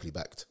wasn't properly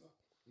backed.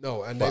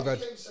 No, and they've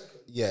had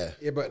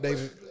but they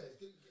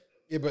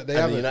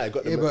haven't. United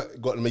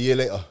got them a year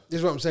later. This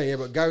is what I'm saying. Yeah,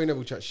 but Gary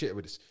Neville chat shit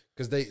with this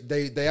because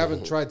they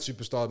haven't tried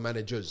superstar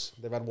managers.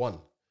 They've had one.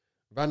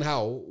 Van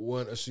Gaal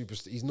weren't a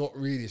superstar. He's not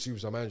really a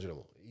superstar manager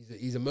anymore.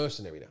 He's a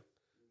mercenary now.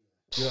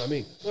 You know what I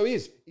mean? No, he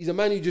is. He's a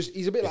man who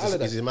he's a bit like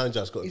Allardyce. He's a manager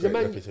that's got a great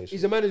reputation.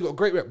 He's a man who's got a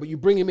great rep, but you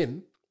bring him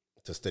in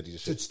to steady the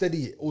shit. To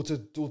steady it or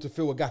to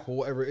fill a gap or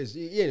whatever it is.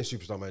 He ain't a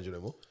superstar manager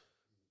anymore.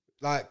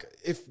 Like,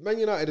 if Man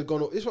United had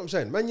gone... This is what I'm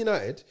saying. Man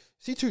United...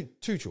 See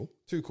Tuchel.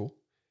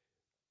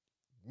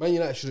 Man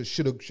United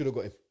should have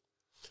got him.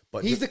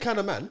 But he's the kind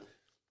of man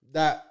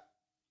that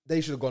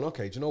they should have gone,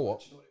 okay, do you know what?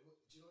 Do you know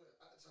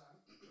at the time,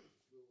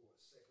 we were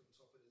second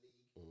top of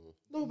the league.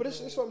 No, but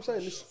that's what I'm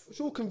saying. It's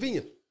all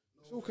convenient.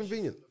 It's all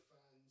convenient.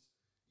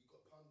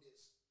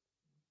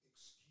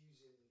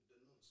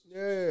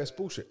 Yeah, it's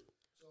bullshit.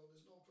 So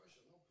there's no pressure.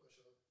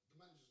 The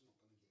manager's not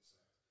going to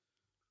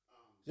get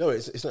sacked. No,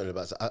 it's not really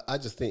about that. I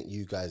just think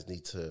you guys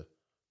need to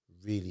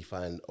really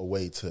find a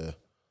way to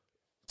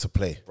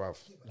play. Bruv.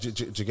 Do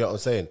you get what I'm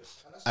saying?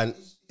 And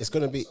it's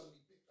gonna be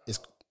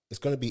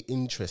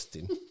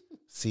interesting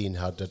seeing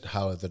how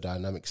the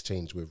dynamics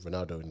change with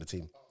Ronaldo in the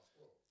team.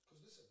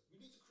 Because listen, we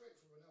need to create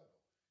for Ronaldo.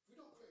 If we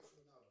don't create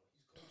for Ronaldo,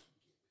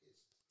 he's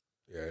going to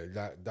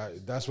get pissed.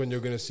 Yeah, that's when you're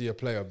going to see a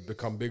player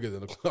become bigger than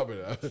the club.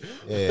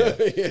 Yeah.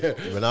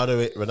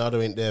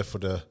 Ronaldo ain't there for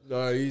the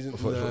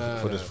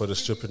for the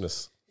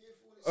strippiness.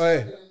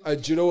 Hey,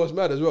 and do you know what's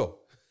mad as well?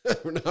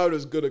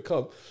 Ronaldo's going to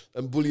come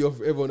and bully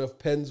off everyone off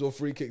pens or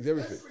free kicks,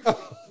 everything.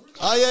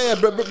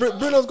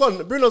 Bruno's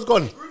gone. Bruno's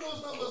gone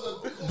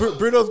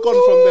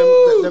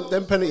from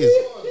them penalties.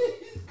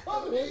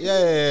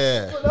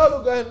 Yeah.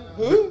 Ronaldo going,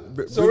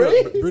 who?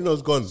 Sorry?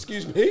 Bruno's gone.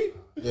 Excuse me?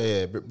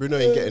 Yeah. Bruno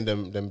ain't getting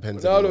them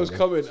pens. Ronaldo's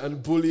coming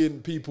and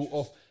bullying people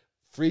off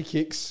free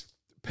kicks,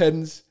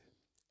 pens,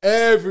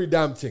 every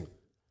damn thing.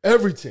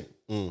 Everything.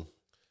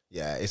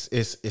 Yeah,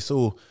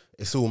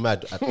 it's all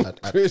mad at that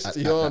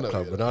Cristiano.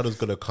 club. Ronaldo's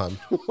gonna come,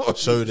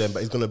 show them, but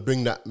he's gonna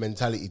bring that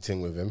mentality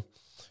thing with him.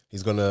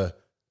 He's gonna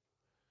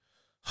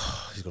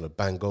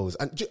bang goals.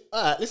 And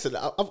listen,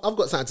 I've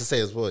got something to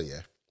say as well.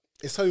 Yeah,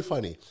 it's so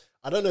funny.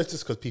 I don't know if it's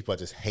just because people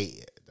just hate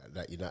it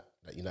that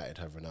United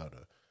have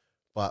Ronaldo,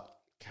 but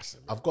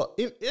I've got,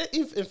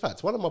 in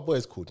fact, one of my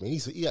boys called me.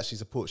 He actually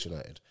supports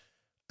United.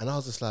 And I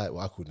was just like,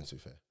 well, I called him to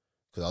be fair.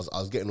 Because I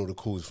was getting all the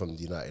calls from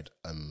the United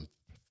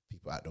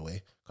people out the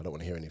way. I don't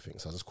want to hear anything.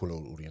 So I was just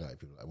calling all the United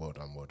people like, well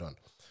done, well done.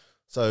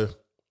 So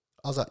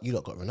I was like, you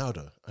lot got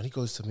Ronaldo. And he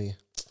goes to me,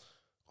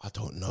 I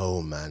don't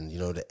know, man. You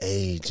know, the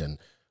age and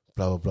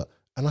blah, blah, blah.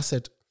 And I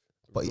said,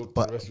 but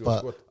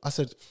I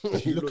said,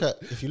 if you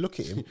look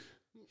at him,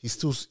 he's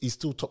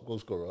still top goal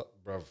scorer,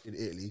 bruv, in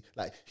Italy.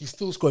 Like, he's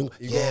still scoring.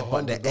 Yeah,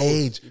 but the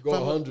age. He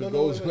got 100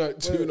 goals in like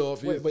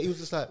 2.5 years. But he was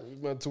just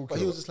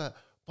like,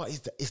 but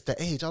it's the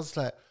age. I was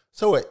like,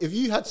 so wait, if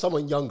you had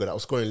someone younger that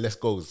was scoring less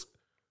goals,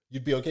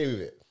 you'd be okay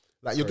with it.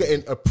 Like, you're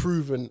getting a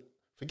proven,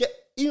 forget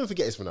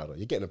it's Ronaldo,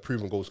 you're getting a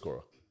proven goal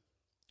scorer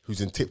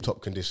who's in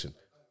tip-top condition.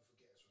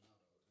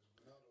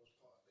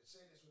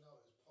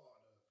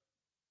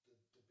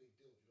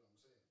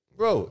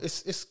 Bro,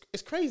 it's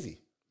crazy.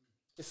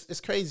 It's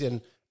crazy.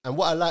 And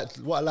what I liked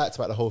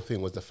about the whole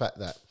thing was the fact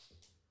that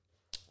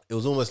it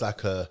was almost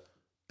like a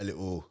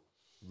little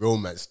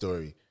romance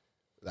story.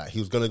 Like, he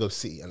was gonna go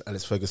City, and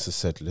Alex Ferguson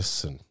said,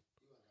 "Listen,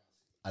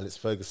 Alex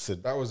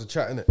Ferguson." That was a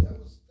chat, innit? That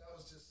was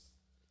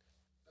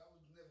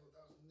never gonna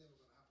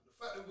happen. The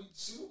fact that we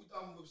see what we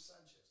done with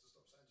Sanchez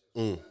to stop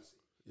Sanchez.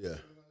 Yeah,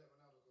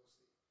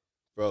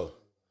 bro.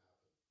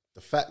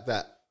 The fact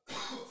that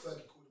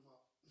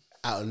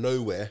out of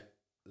nowhere,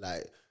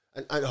 like,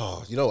 and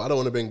oh, you know, I don't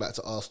want to bring back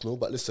to Arsenal,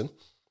 but listen,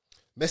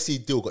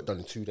 Messi deal got done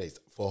in 2 days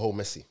for a whole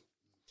Messi.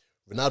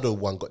 Ronaldo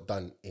one got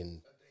done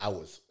in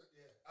hours.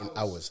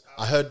 I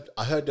heard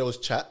there was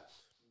chat.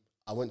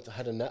 I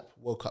had a nap,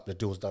 woke up, the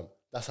deal was done.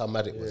 That's how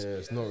mad it was. Yeah,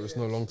 it's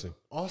no long term.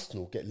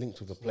 Arsenal get linked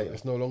with a player.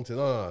 It's no long term.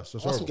 No, it's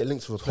Arsenal get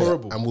linked with a player,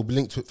 horrible, and we'll be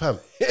linked with fam.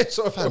 It's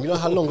so fam. You know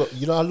how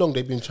long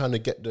they've been trying to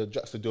get the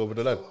Jackson deal over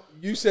the line.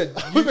 You said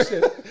they were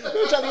trying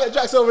to get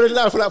Jackson over the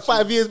line for like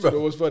 5 years, bro. You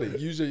know what's funny?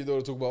 You said you don't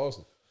want to talk about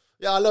Arsenal.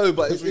 Yeah, I know,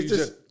 but it's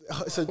just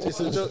it's a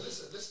joke.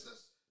 Listen,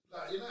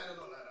 like, United are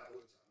not like that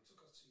all the time. It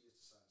took us 2 years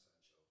to sign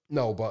Sancho.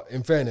 No, but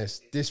in fairness,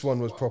 this one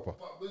was proper.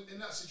 But in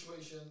that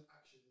situation,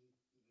 action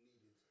needed to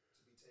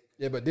be taken.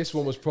 Yeah, but this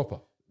one was proper.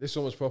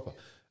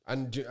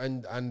 And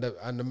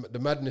the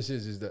madness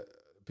is that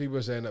people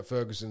are saying that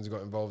Ferguson's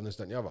got involved in this,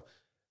 that, and the other.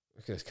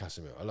 Look at this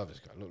Casemiro. I love this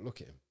guy.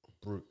 Look at him.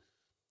 Brute.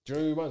 Do you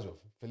know who he reminds me of?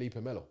 Felipe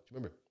Melo. Do you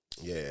remember him?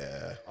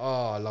 Yeah.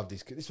 Oh, I love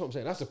these. This is what I'm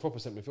saying. That's a proper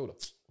centre midfielder.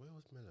 Where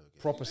was Melo again?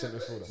 Proper centre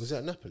midfielder. Was it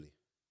at Napoli?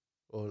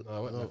 Or no, I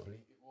went Napoli.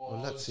 Or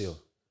Lazio?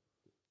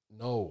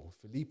 No,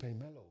 Felipe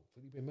Melo.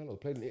 Felipe Melo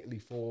played in Italy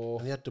for...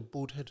 And he had the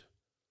bald head.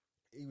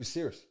 He was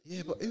serious.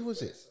 Yeah, but who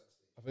was it?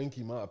 I think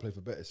he might have played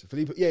for Betis.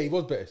 Felipe, yeah, he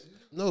was Betis.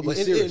 No, but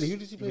in Italy, who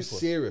did he play for?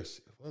 Serious.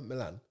 It wasn't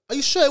Milan. Are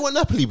you sure it wasn't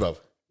Napoli, bruv?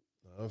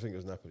 No, I don't think it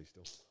was Napoli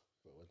still.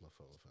 Where's my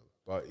phone?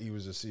 But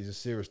he's a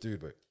serious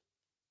dude, mate.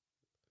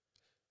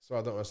 So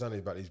I don't understand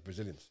about these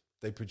Brazilians.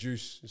 They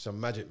produce some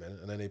magic, man,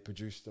 and then they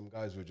produce some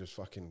guys who are just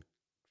fucking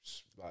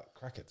like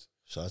crackheads.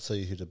 Shall I tell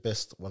you who the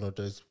best one of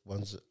those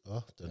ones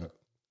are?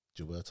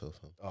 Gilberto.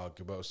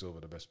 Gilberto Silva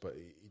the best, but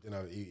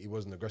he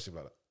wasn't aggressive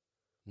like that.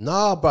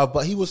 Nah, bro,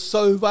 but he was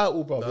so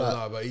vital, bro.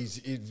 No, but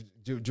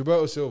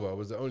Gilberto Silva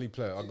was the only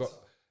player I got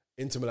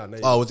Inter Milan.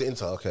 Oh, was it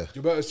Inter? Okay.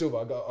 Gilberto Silva,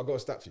 I got a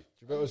stat for you.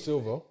 Gilberto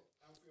Silva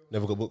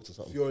never got booked or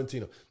something.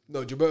 Fiorentina.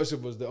 No, Gilberto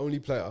Silva was the only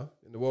player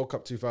in the World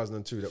Cup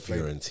 2002 that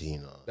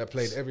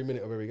played every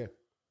minute of every game.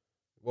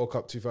 World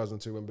Cup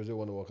 2002 when Brazil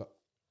won the World Cup.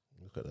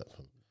 Look at that,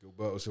 fam.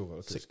 Gilberto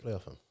Silva. Sick player,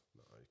 fam.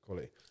 No,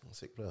 quality.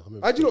 Sick player.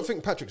 How do you not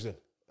think Patrick's in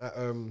at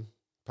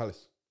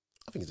Palace?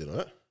 I think he's doing all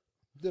right.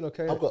 Doing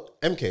okay. I've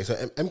got MK. So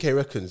MK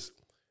reckons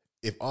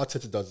if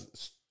Arteta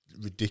does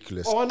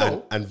ridiculous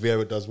and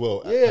Vieira does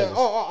well. Yeah,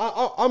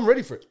 I'm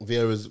ready for it.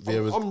 Vieira's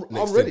I'm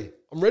ready.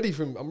 I'm ready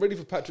for him. I'm ready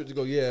for Patrick to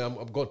go. Yeah,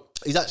 I'm gone.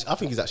 I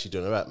think he's actually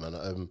doing all right,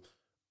 man.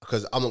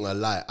 Because I'm not gonna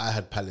lie, I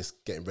had Palace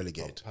getting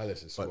relegated.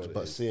 Palace is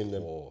but seeing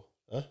them,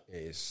 it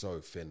is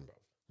so thin, bro.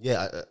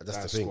 Yeah, that's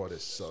the thing. Squad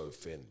is so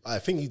thin. I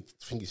think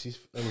he's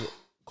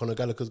Conor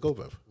Gallagher's goal,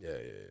 bro. Yeah.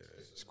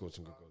 He scored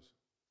some good goals.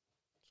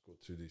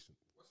 Scored 2 decent.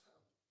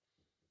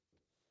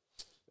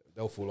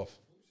 They'll fall off.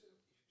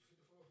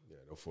 Yeah,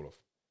 they'll fall off.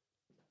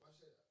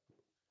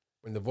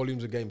 When the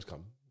volumes of games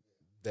come,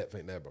 depth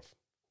ain't there, bruv.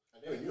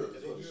 And they're in Europe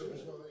as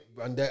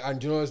well. And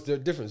you know what the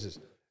difference is?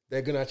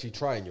 They're going to actually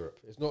try in Europe.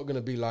 It's not going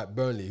to be like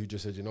Burnley, who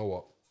just said, you know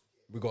what?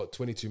 We got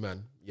 22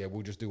 man. Yeah,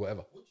 we'll just do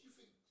whatever. What do you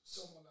think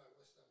someone like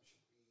West Ham should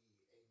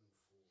be aiming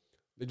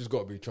for? They just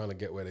got to be trying to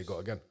get where they got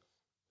again.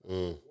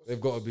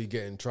 They've got to be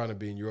trying to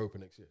be in Europa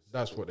next year.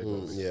 That's what they've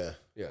got to be.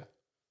 Yeah.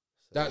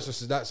 That's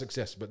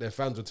success. But their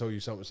fans will tell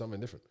you something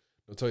different.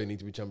 They'll tell you need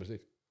to be Champions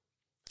League.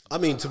 I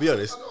mean, to be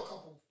honest,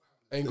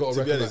 ain't got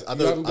to be honest, I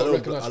don't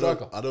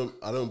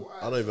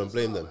even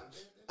blame them.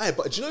 Hey,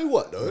 but do you know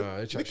what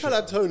though? Mikel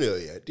Antonio,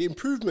 the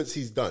improvements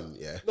he's done,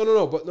 But do you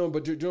know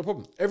the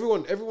problem?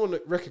 Everyone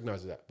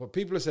recognizes that. But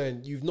people are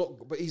saying he's not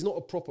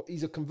a proper.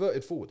 He's a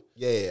converted forward.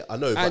 Yeah, I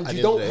know. And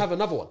you don't have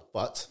another one.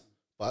 But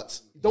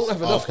you don't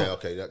have another.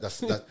 Okay. That's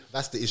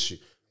the issue.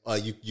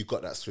 You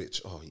got that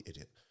switch. Oh, you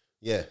idiot.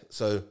 Yeah.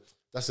 So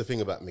that's the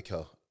thing about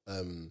Mikel.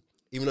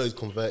 Even though he's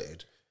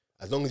converted,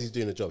 As long as he's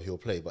doing the job, he'll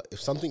play. But if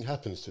something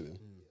happens to him,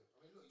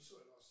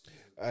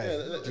 Hey,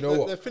 do you know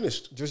what? They're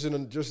finished. Just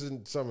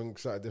in something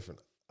slightly different.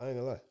 I ain't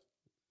gonna lie.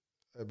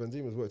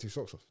 Benzema's worked his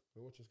socks off.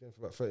 We're watching this game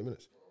for about 30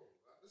 minutes.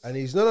 And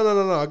he's no.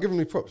 I'll give him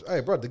the props.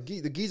 Hey, bro, the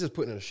geezer's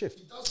putting in a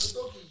shift.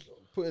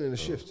 Putting in a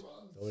shift.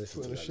 Putting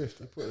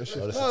in a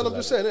shift. No, I'm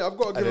just saying it. I've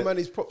got to give him man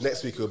these props.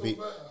 Next week he'll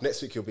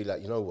be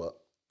like, you know what?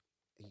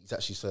 He's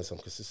actually showing some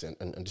consistent,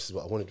 and this is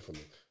what I wanted from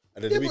him.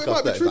 And then the week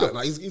after that,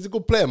 like, he's a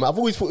good player, man. I've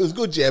always thought it was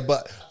good, yeah,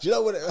 but do you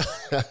know what?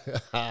 It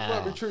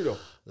might be true though.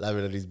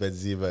 Laughing at his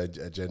Benzema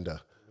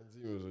agenda.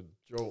 Benzema was a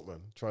joke, man.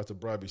 Trying to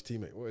bribe his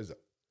teammate. What is that?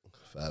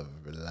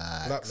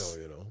 Relax. Blackmail,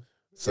 you know.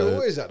 So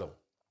what is that though?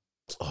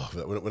 Oh,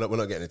 we're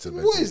not getting into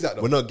Benzema. What is that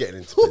though? We're not getting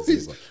into What Benzema.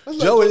 is- Do That's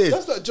you know what it is?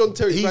 That's like John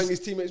Terry banging his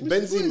teammates.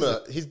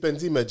 His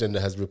Benzema agenda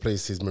has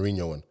replaced his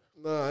Mourinho one.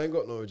 Nah, I ain't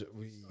got no. He's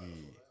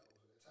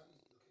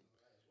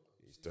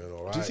doing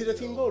all right. Do you see the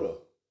team goal though?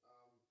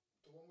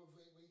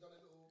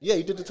 Yeah,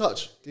 you did the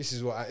touch. This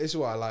is what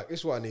I like.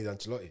 This is what I need,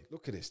 Ancelotti.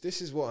 Look at this.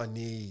 This is what I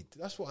need.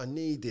 That's what I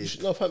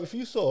needed. No, fam, if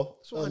you saw,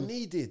 That's what I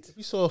needed. if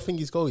you saw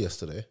Thingy's goal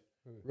yesterday,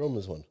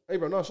 Roma's one. Hey,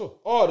 bro, no, I saw.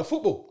 Oh, the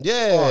football.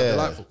 Yeah, Oh,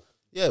 delightful.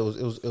 Yeah, it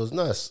was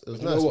nice. It was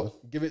You nice. know Man.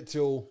 what? Give it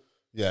till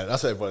Yeah,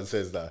 that's what everyone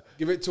says that.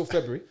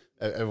 February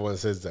Everyone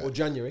says that or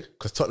January.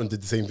 because Tottenham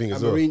did the same thing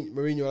as And well.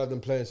 Mourinho will have them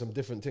playing some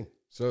different thing.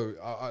 So,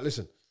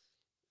 listen.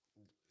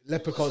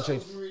 Leopard can't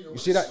change. You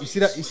see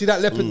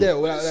that leopard there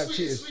without that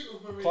cheaters.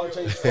 Can't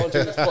change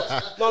the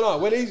spots. No.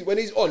 When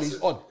he's on, he's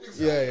on.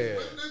 Yeah.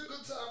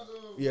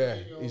 Yeah,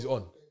 he's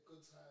on.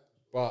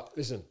 But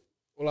listen,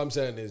 all I'm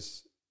saying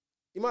is,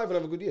 he might even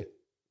have a good year.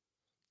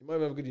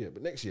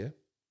 But next year,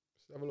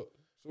 let's have a look.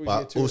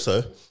 But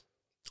also,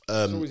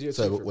 always year two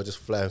so for we're just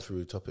flying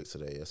through topics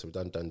today. Yeah, so we've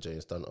done Dan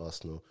James, done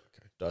Arsenal,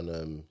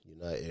 done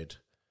United.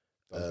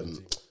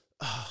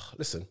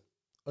 Listen,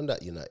 on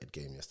that United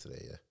game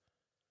yesterday, yeah.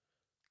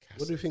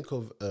 What do you think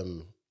of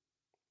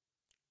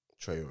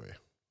Traore?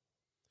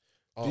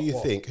 Do you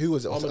think who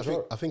was it?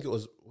 I think it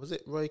was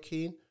it Roy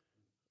Keane?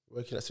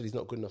 Roy Keane that said he's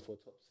not good enough for a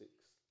top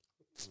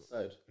six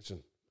side.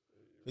 Listen,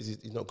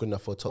 He's not good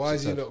enough for a top why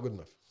six is he side. not good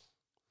enough?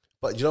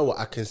 But you know what?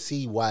 I can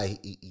see why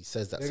he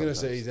says that. They're going to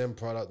say he's end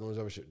product and all this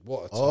other shit. What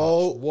a touch.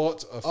 Oh.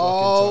 What a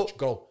fucking touch.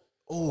 Go.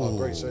 Oh,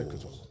 great save,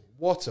 Chris.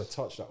 What a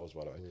touch that was,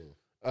 by the way.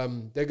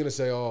 They're going to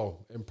say,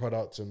 end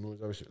product and all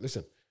this other shit.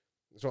 Listen,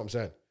 that's what I'm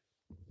saying.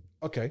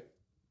 Okay.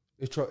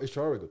 Is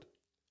Traore good?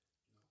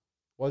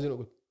 Why is he not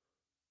good?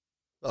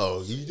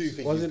 Oh, you do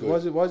think Why he's is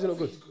good? he not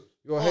good?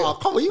 You're a Oh, hater.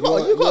 come on, you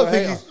got to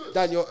think he's...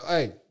 Dan,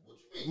 hey,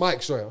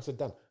 Mike, sorry, I said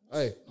Dan.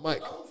 Hey,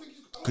 Mike.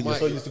 Because you're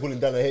so used to calling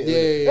Dan a hater.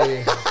 Yeah. I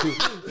don't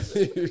think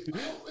Traore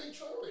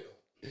though.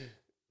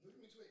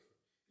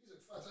 He's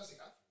a fantastic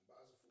athlete, but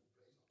as a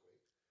football player,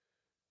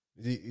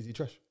 he's not great. Is he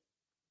trash?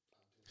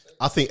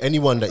 I think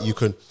anyone that you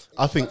can...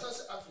 I think...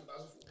 Fantastic athlete, but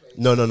as a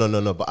football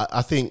player, No. But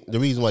I think the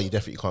reason why you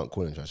definitely can't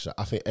call him trash,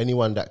 I think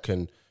anyone that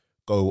can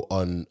go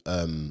on,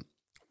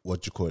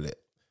 what do you call it,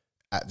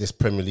 at this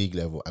Premier League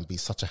level and be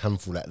such a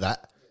handful like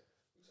that.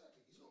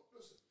 exactly. He's not.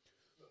 Listen,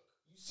 look,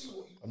 you see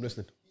what he, I'm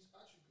listening. his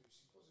attributes.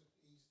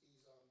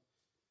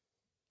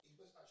 His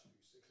best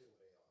attributes. They're clear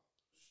what they are: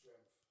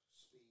 strength,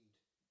 speed,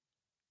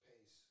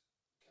 pace,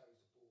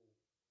 carries the ball.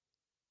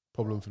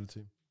 Problem for the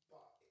team. But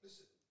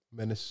listen,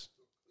 Menace.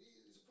 he's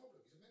a problem.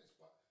 He's a menace.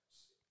 But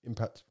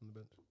Impact from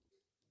the bench.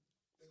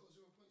 they got 0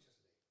 points yesterday.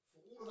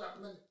 For all of that,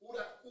 all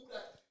that.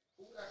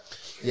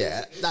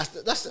 Yeah,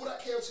 that's all that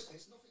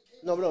chaoticness. Nothing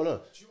came. no. Do you know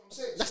what I'm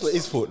saying? That's not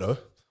his fault though.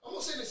 I'm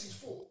not saying it's his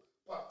fault,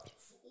 but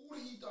for all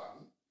he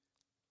done,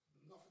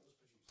 nothing was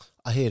produced.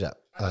 I hear that.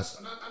 And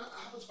that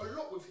happens a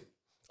lot with him.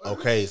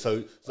 Okay, so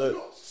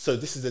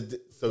this is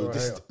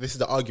this is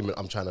the argument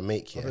I'm trying to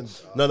make here.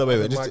 No,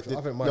 wait.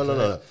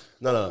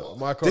 No.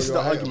 Michael, This is the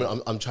you're a hater.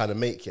 argument I'm trying to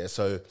make here.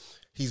 So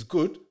he's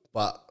good,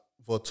 but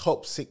for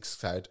top six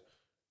side,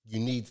 you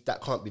need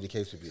that can't be the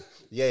case with you.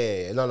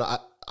 Yeah. No.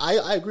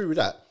 I agree with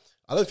that.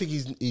 I don't think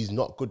he's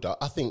not good though.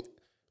 I think,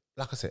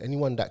 like I said,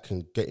 anyone that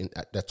can get in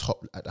at the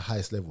top at the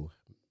highest level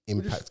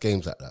impacts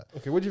games like that.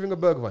 Okay, what do you think of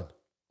Bergwijn?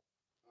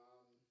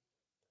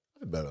 I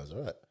think Bell's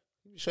alright.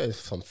 He's showing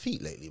some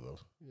feet lately, bro.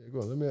 Yeah,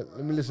 go on.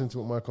 Let me listen to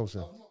what Michael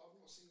said.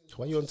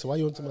 Why you on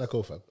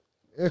Michael, fam?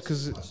 Yeah,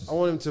 because I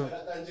want him to.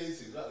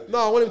 No,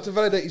 I want him to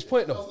validate his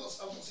point, though. I've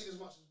not seen as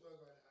much as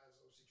Bergwijn as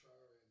obviously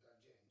Traore and Dan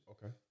James.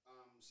 Okay.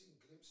 Seen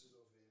glimpses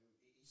of him.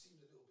 He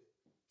seemed a little bit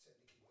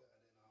technically better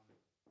than the other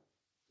two.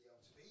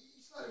 But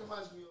he slightly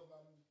reminds me of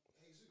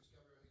Jesus,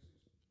 Gabriel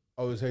Jesus.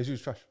 Oh, is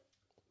Jesus trash?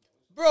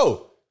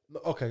 Bro, No,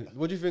 okay.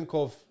 What do you think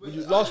of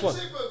last one?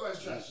 Say Bergwijn's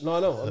trash. No.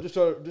 I'm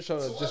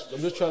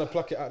just trying to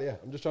pluck it out of the air.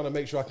 I'm just trying to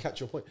make sure I catch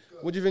your point.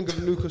 What do you think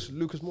of Lucas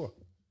Moura?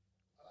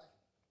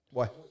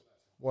 Why?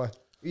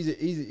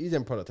 He's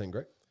in product thing,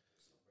 great.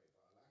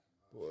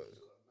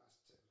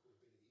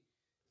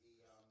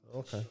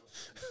 Okay.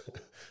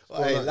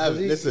 hey, lad,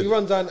 listen. He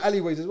runs down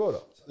alleyways as well,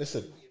 though.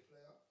 Listen,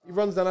 He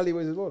runs down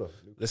alleyways as well, though.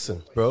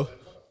 listen, bro.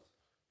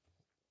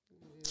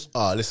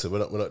 Listen, we're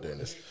not doing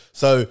this.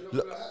 So,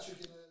 look,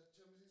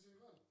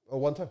 Oh,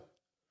 one time.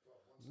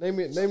 Name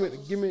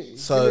it. Give me.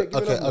 So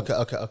give me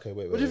okay.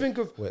 Wait. What do you think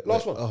of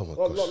last one? Oh my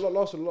gosh.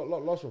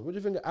 Last one. What do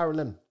you think of Aaron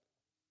Lennon?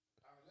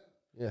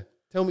 Yeah.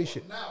 Tell me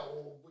shit. Now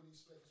or when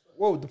he's playing for Spurs?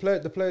 Whoa,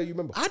 the player you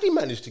remember? How did he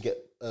manage to get?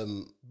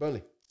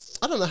 Burnley.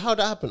 I don't know how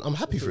that happened. I'm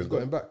happy for him.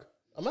 Got him back.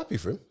 I'm happy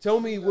for him. Tell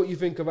me what you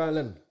think of Aaron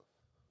Lennon.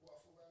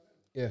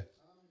 Yeah.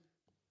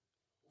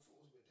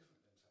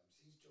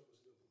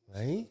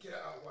 Hey? Get it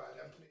out wide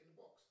and put it in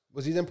the box.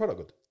 Was he then product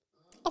good?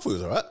 I thought he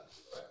was alright.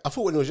 I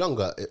thought when he was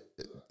younger,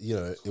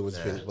 it was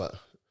a thing. But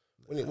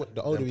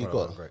the older he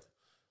got,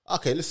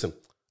 okay. Listen,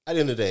 at the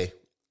end of the day,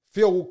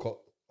 Theo Walcott,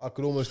 I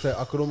could almost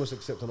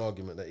accept an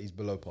argument that he's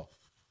below par.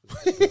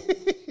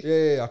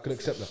 yeah, I could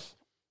accept that.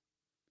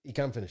 He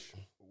can finish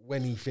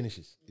when he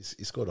finishes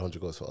he scored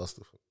 100 goals for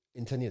Arsenal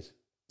in 10 years.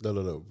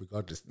 No.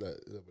 Regardless, no,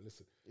 but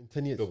listen, In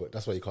 10 years. no, but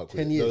that's why you can't call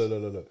 10 him. years.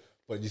 No.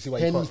 But you see why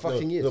 10 you can't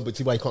fucking years. No, but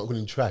see why you can't call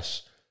him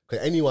trash.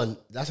 Because anyone,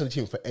 that's an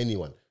achievement for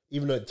anyone,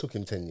 even though it took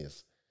him 10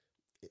 years.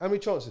 How many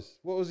chances?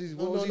 What was his?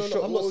 What was his No.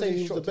 shot? I'm what not saying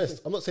his he was shot the to best.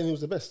 finish? I'm not saying he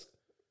was the best.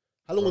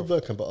 How long was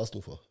Bergkamp at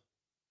Arsenal for?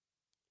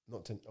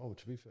 Not 10. Oh,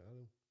 to be fair,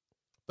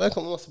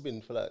 Bergkamp must have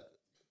been for like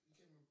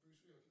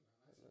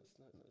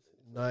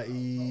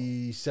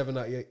 97,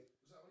 98.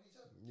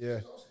 Yeah,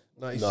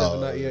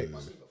 97, 98.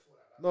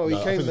 No, he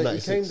No, I came. think He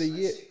 96. came the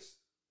year.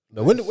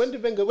 no. When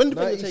did Wenger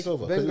take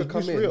over? 'Cause it Wenger was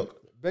come Bruce in. Rioch.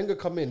 Wenger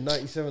come in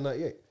 97,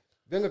 98.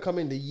 Wenger come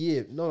in the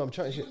year. No, I'm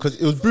chatting shit. Because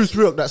it was Bruce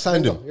Rioch that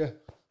signed him. Yeah. What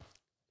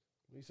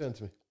are you saying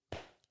to me?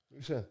 What are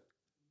you saying?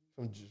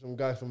 Some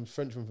guy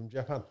Frenchman from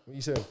Japan. What are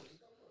you saying?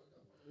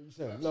 What are you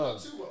saying? No.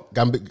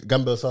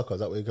 Gambel Saka, is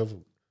that where you come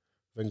from?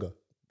 Wenger.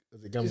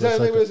 Is it Gambel Is that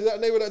Saka? the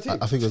name of that team?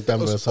 I think it was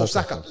Gambel Saka.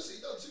 Osaka.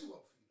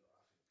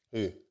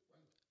 Who?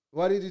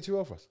 Why did he do too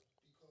well for us?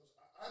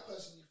 I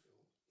personally feel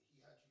he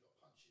had you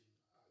lot punching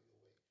out of your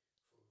way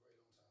for a very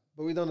long time.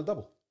 But we done a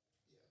double.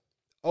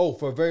 Oh,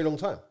 for a very long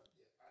time.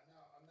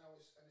 And now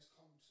it's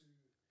come to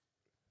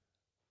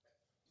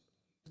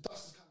the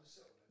dust has kind of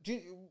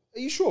settled. Are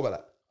you sure about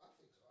that?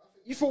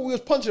 You thought we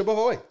was punching above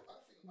our weight?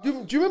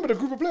 Do you remember the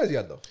group of players he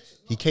had though?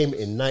 He came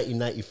in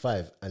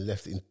 1995 and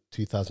left in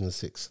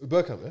 2006. With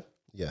Bergkamp, yeah?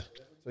 Yeah.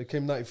 So he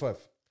came 95.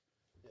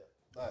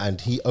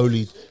 And he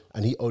only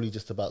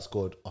just about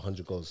scored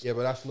 100 goals. Yeah,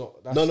 but that's not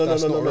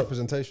a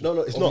representation. No,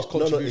 it's of not. his No,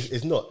 contribution.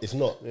 it's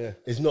not. Yeah.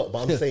 It's not. But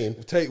I'm saying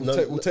We'll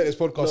take this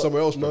podcast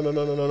somewhere else. No. bro.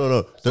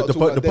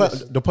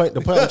 The point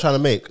I'm trying to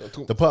make.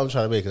 The point I'm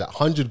trying to make is that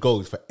 100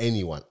 goals for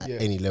anyone at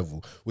any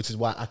level, which is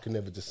why I can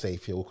never just say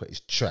Theo Walcott is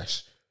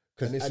trash.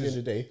 Because at the end of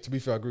the day, to be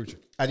fair, I agree with you.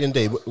 at the end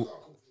of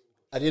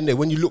the day,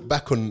 when he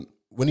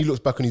looks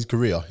back on his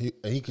career,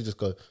 he could just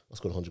go, I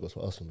scored 100 goals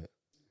for Arsenal, mate.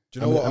 Do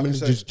you know what? I mean, Do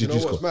you know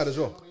just what's go. mad as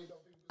well?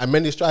 And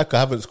many striker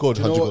haven't scored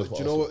 100 goals for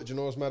Do Arsenal. you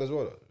know what's mad as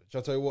well? Though?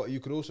 Shall I tell you what you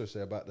could also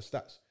say about the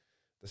stats?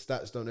 The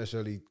stats don't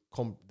necessarily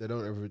they're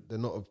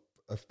not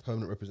a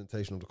permanent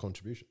representation of the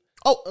contribution.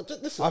 Oh,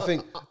 listen, I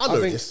think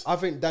this. I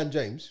think Dan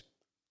James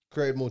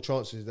created more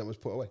chances than was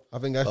put away. I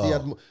think if he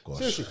had more, gosh.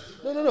 seriously.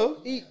 No.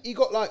 He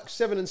got like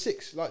 7 and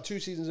 6, like 2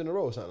 seasons in a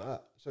row or something like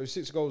that. So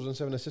 6 goals and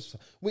 7 assists.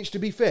 Which, to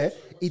be fair,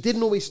 he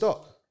didn't always start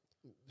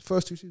the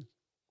first 2 seasons.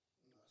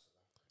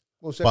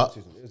 Well, second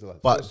season. It was a lie.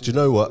 But First do you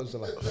know what? it was a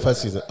lie.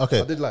 First season,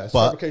 okay. I did lie. It's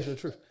but fabrication of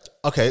truth.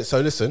 okay, so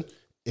listen,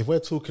 if we're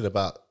talking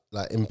about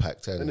like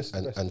impact and Dennis is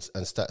the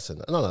and stats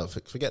and no,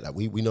 forget that.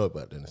 We know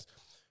about Dennis.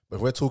 But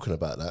if we're talking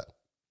about that,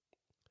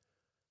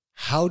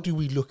 how do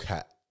we look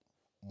at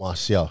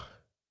Martial?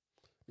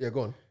 Yeah,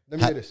 go on. Let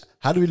me hear this.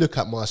 How do we look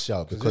at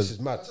Martial? Because Because this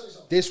is mad.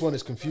 This one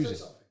is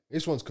confusing.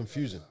 This one's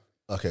confusing.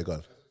 okay, go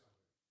on.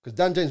 Because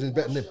Dan James is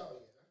better than him.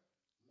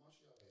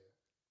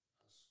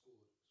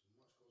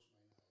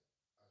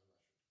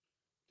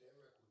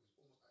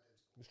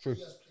 It's true.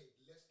 He has played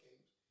less games,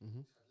 he's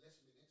had less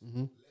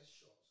minutes, less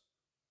shots.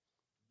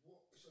 So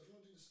if you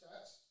want to do the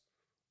stats,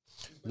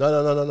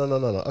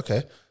 No.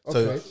 Okay. So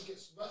Okay. he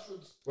gets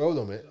Rashford's Well, hold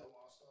on, mate.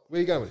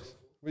 Where you going with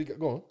this?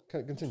 Go on.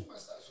 Continue.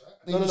 stats,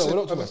 right? No. We're not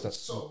talking about stats.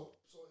 So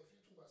if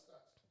you talk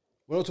about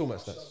stats, We're not talking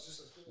about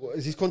stats. What,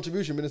 is his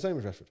contribution been the same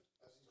as Rashford?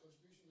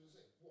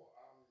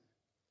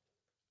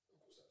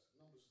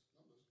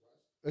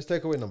 Let's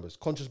take away numbers.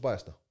 Conscious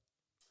bias now.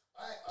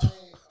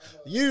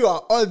 you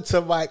are on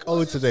to Mike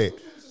O today.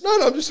 No.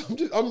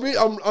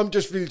 I'm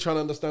just really trying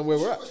to understand where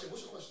we're at. what's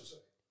your question, sir?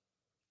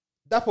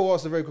 Dapo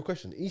asked a very good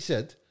question. He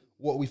said,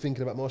 "What are we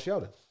thinking about Martial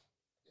then?"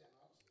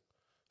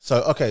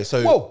 So okay,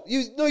 so Whoa,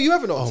 you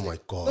haven't answered. Oh my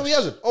it. gosh. No, he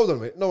hasn't. Hold on a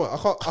minute. No, I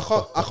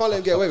can't let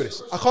him get away with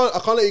this. I can't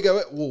let you get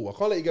away. Whoa, I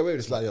can't let you get away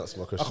with this. like you answered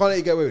my I question. can't let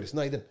you get away with this.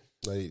 No, he didn't.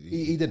 No,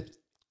 He didn't.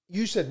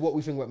 You said what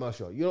we think about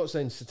Martial. You're not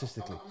saying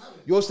statistically.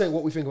 You're saying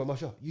what we think about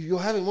Martial. You're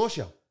having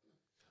Martial.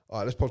 All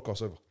right, let's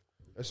podcast over.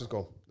 Let's just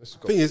go.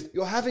 Thing is,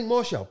 You're having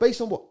Martial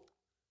based on what?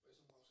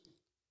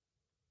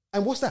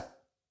 And what's that?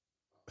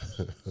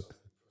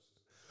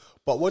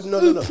 but what? No.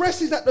 Who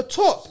presses at the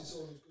top?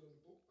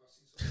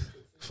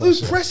 Who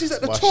presses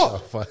at the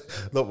top?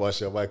 Not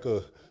Martial,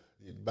 Michael.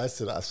 Man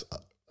said that.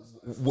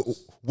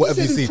 What have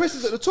He you said who seen?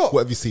 presses at the top.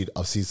 What have you seen?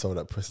 I've seen someone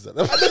that presses at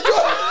the top.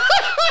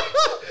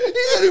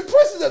 He said who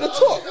presses at the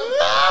top.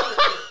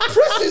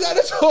 Presses at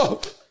the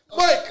top.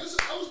 Mike. Listen,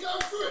 I was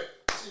going through it.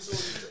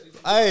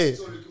 Hey,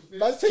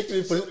 man's taking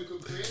it for.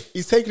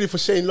 He's taking it for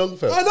Shane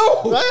Longfeld. I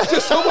know.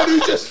 Just someone who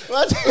just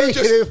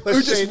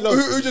Shane Long.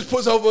 who just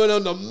puts everyone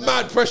under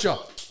mad pressure.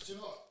 Do you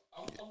know what?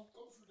 I've gone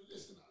through the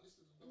list and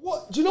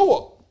What? Do you know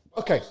what?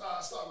 Okay.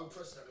 I started with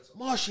Preston.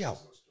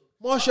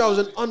 Martial is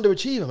an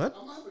underachiever, man.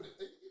 I'm happy with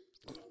it.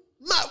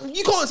 Matt,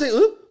 you can't say,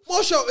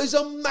 Martial is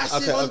a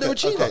massive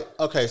underachiever.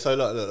 Okay. So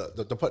look.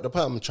 The point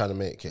I'm trying to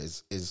make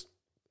is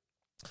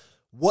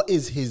what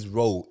is his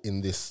role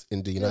in the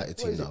United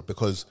team now?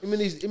 Because Him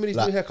and his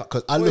new haircut.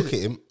 Because I look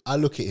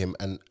at him,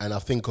 and I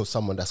think of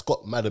someone that's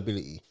got mad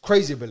ability,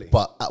 Crazy ability.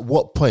 but at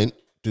what point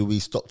do we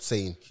stop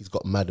saying he's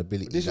got mad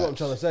ability? This is what I'm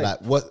trying to say. Like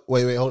what?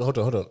 Wait, hold on.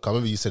 I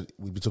remember you said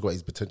we've been talking about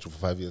his potential for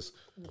 5 years.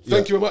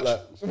 Thank you very much.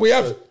 We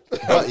have.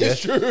 But yeah, It's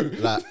true.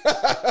 Like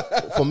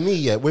for me,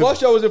 yeah,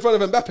 Martial was in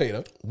front of Mbappe, you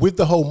know? with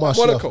the whole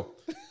Monaco.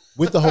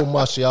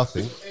 Martial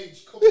thing.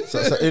 So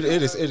it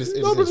is.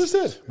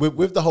 100%.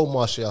 With the whole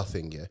Martial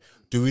thing, yeah.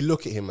 Do we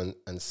look at him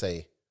and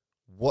say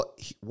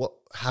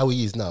how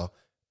he is now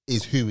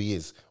is who he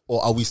is,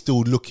 or are we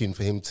still looking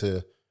for him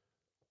to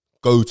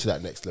go to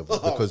that next level?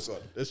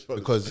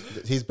 Because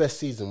his best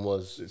season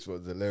was This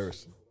was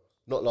hilarious.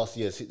 not last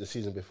year, the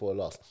season before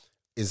last.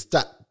 Is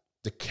that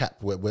the cap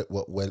what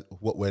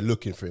we're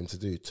looking for him to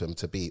do,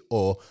 to be,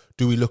 or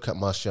do we look at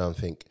Martial and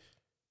think,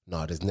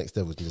 no, there's next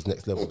levels.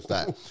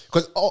 That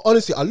because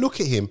honestly, I look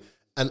at him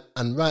and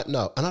right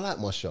now, and I like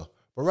Martial,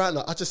 but right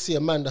now I just see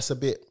a man that's a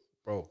bit.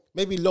 Bro,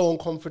 Maybe low on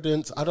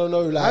confidence. I don't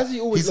know. Like, how's he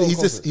always low on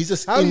confidence? He's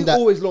just How in are you that.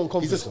 always low on He's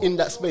confidence? just in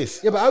that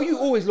space. Yeah, but how are you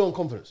always low on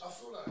confidence? I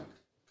feel like, can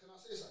I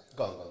say something?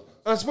 Go on.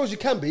 I suppose you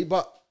can be,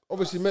 but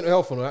obviously mental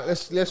health and all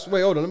that. Let's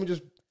wait, hold on. Let me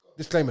just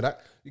disclaimer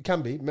that. You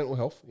can be mental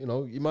health. You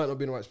know, you might not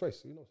be in the right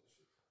space. Who knows?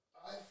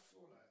 I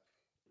feel like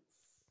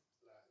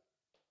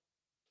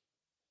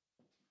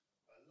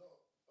a lot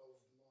of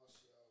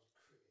Martial's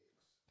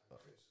critics and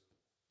criticism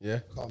Yeah.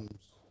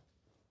 comes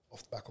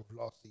off the back of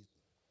last season.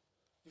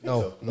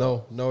 No,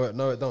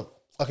 it don't.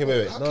 Okay,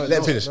 wait. No, Let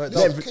him finish. no, it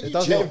Let him don't. finish. It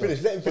does Let him not.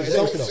 finish. Let him finish. Let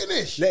Let him him finish.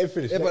 finish. Let him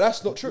finish. Yeah, but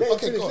that's not true. Let him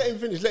Okay, finish. go on. Let him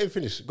finish. Let him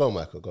finish. Go on,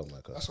 Michael.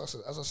 That's what I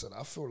said. As I said,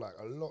 I feel like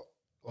a lot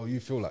Oh, you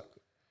feel like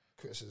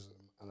criticism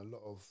and a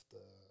lot of the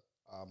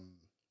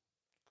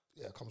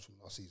comes from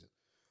last season.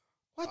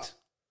 what?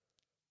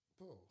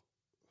 Bro,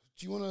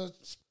 do you want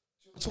to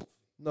talk?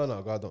 No, I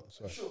don't.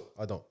 Sorry, Sure.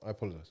 I don't. I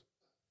apologize.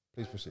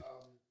 Please proceed. Like I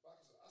said,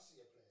 I see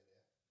a player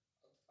there.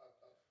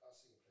 I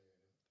see a player in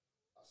him.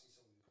 I see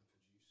someone who can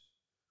produce.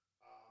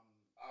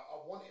 I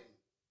want him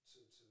to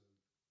be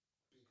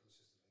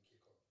consistent and kick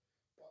on.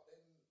 But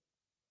then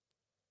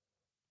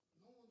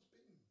no one's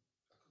been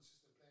a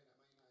consistent player in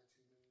that Man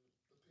United team in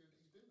the period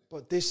he's been there.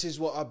 But this is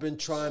what I've been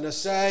trying to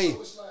say.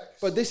 So it's like,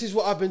 But this is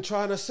what I've been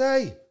trying to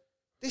say.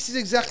 This is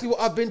exactly what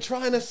I've been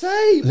trying to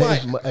say,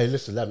 Mike. Hey,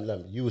 listen,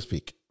 Lam, you will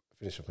speak.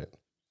 Finish your point.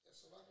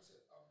 so like I said,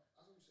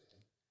 as I'm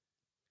saying,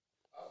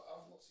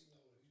 I've not seen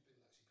no one who's been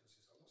actually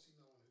consistent. I've not seen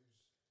no one who's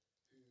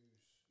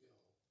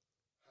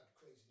had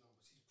crazy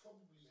numbers. He's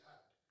probably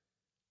had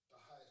the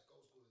highest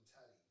goal scoring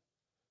tally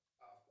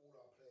out of all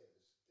our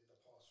players in the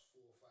past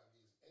 4 or 5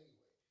 years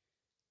anyway.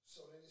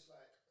 So then it's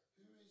like,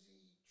 who is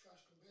he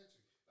trash compared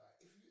to?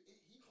 Like, he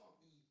can't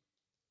be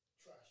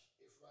trash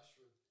if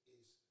Rashford is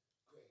great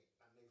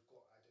and they've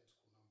got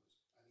identical numbers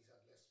and he's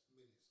had less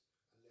minutes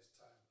and less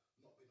time,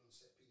 not been on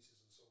set pieces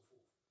and so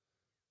forth.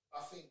 I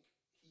think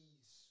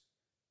his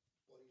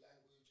body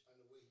language and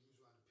the way he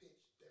moves around the pitch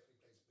definitely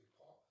plays a big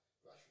part.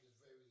 Rashford is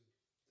very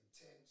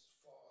intense,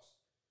 fast,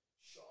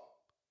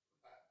 sharp.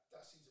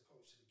 That's his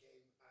approach to the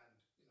game, and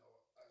as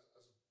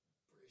a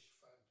British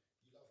fan,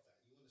 you love that.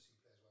 You want to see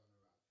players running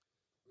around.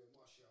 Where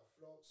Martial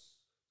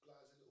floats,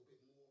 glides a little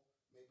bit more,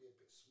 maybe a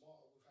bit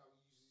smarter with how he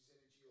uses his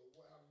energy or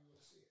whatever you want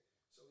to see it.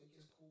 So he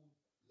gets called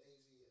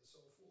lazy and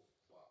so forth.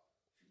 But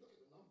if you look at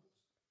the numbers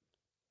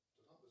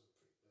are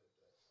pretty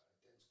identical,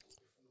 if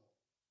not a few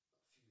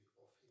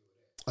off here or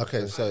there.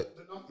 Okay, so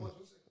The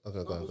numbers,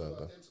 okay, go on.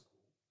 identical. The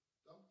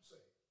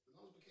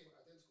numbers became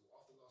identical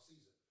after last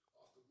season,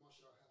 after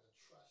Martial had a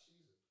trash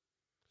season.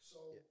 So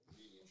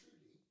really and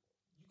truly,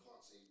 you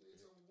can't say they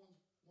tell me one's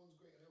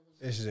great and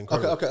everyone's. This is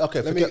incredible. Okay.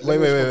 Let me Wait.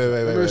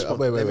 respond.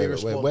 Let me Wait.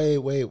 respond. Wait.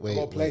 I'm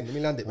not playing. Let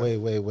me land it,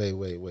 man. Wait.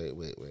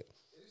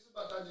 This is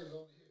about Daniel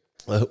over here.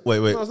 No,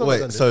 it's not Wait.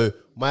 done, So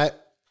my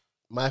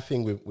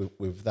thing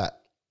with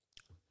that,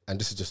 and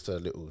this is just a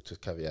little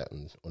caveat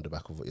on the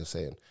back of what you're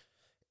saying,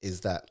 is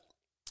that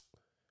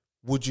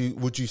would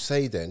you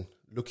say then,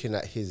 looking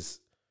at his,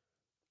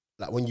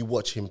 like when you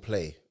watch him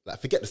play, like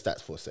forget the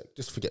stats for a sec,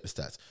 just forget the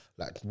stats,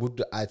 like with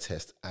the eye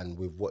test and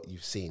with what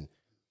you've seen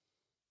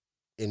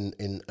in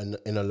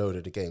a load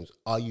of the games,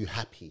 are you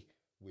happy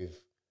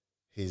with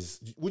his?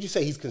 Would you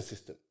say he's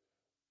consistent?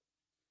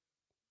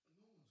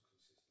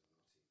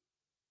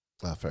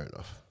 Fair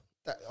enough.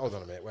 Hold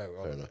on a minute. Wait.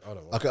 Hold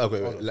on. Okay.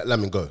 Wait. Let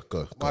me go.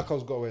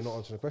 Michael's got away not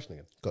answering the question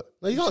again. Go.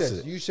 No, you answered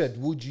it. You said,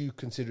 would you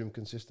consider him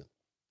consistent?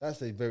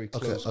 That's a very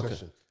close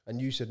question. And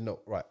you said no.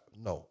 Right.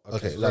 No.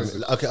 Okay. so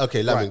Lamin,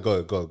 Right.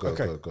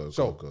 go.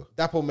 So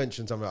Dapo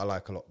mentioned something I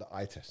like a lot, the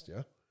eye test,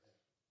 yeah?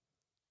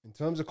 in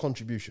terms of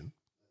contribution,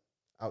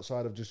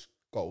 outside of just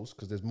goals,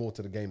 because there's more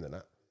to the game than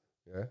that.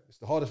 Yeah, it's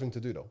the hardest thing to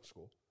do though,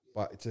 score.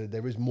 But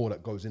there is more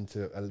that goes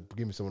into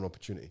giving someone an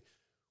opportunity.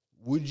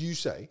 Would you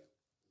say,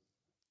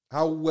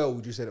 how well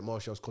would you say that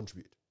Martial's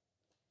contributed?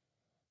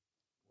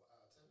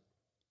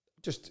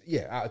 Just,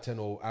 out of 10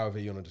 or however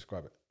you want to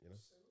describe it. You know,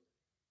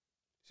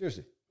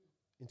 seriously,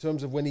 in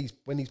terms of when he's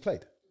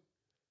played.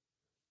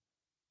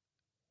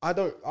 I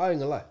ain't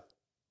gonna lie.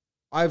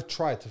 I've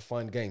tried to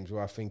find games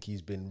where I think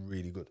he's been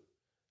really good.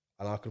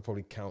 And I could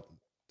probably count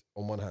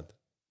on one hand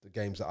the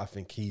games that I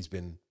think he's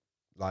been,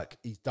 like,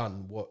 he's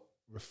done do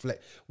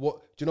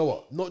you know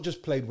what? Not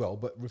just played well,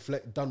 but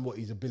done what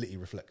his ability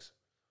reflects.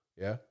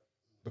 Yeah?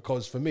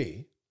 Because for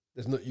me,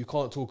 you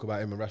can't talk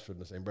about him and Rashford in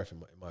the same breath,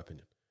 in my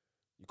opinion.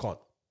 You can't.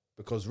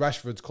 Because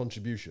Rashford's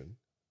contribution,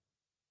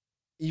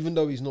 even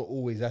though he's not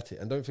always at it,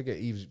 and don't forget,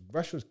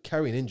 Rashford's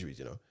carrying injuries,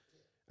 you know,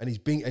 and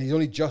he's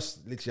only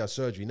just literally had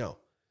surgery now.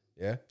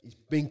 Yeah?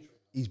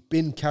 He's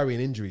been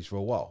carrying injuries for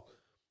a while.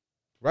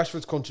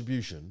 Rashford's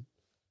contribution,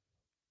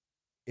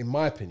 in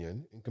my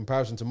opinion, in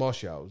comparison to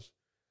Martial's,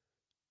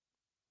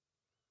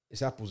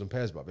 it's apples and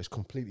pears, but it's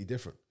completely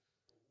different.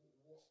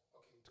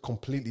 It's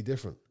completely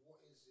different. What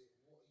are you seeing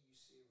from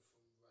Rashford's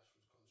contribution that you're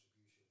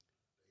not seeing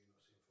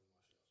from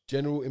Martial?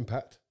 General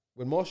impact.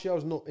 When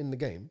Martial's not in the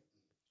game,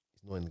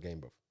 he's not in the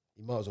game, bro.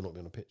 He might as well not be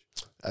on the pitch.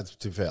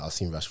 To be fair, I've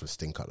seen Rashford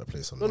stink out the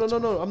place.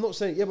 No. I'm not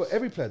saying, but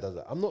every player does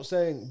that. I'm not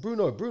saying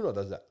Bruno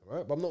does that,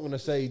 right? But I'm not going to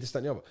say this, that,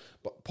 and the other.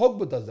 But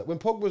Pogba does that. When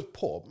Pogba's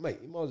poor, mate,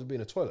 he might as well be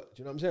in a toilet.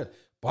 Do you know what I'm saying?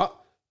 But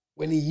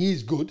when he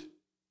is good,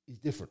 he's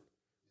different.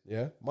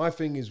 Yeah? My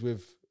thing is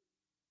with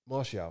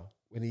Martial,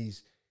 when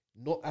he's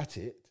not at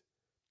it,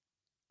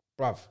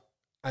 bruv,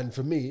 and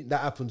for me,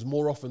 that happens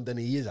more often than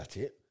he is at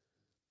it.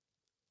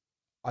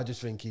 I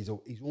just think he's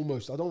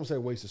almost, I don't want to say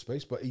a waste of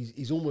space, but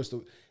he's almost,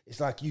 it's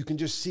like you can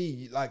just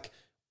see like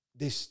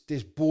this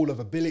ball of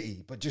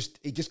ability, but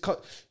he just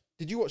cut.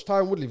 Did you watch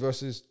Tyron Woodley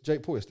versus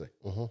Jake Paul yesterday?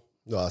 No,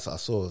 I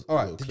saw. All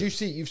right, you've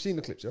seen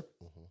the clips, yeah?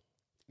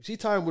 You see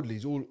Tyron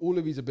Woodley's all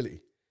of his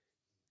ability.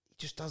 He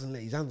just doesn't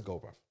let his hands go,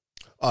 bruv.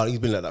 Oh, he's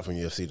been like that from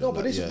UFC. No,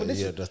 but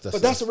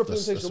that's a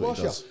representation of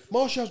Martial.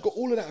 Martial's got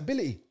all of that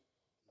ability.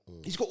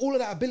 He's got all of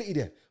that ability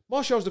there.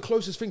 Martial's the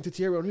closest thing to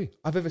Thierry Henry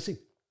I've ever seen.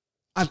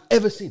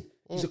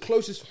 He's the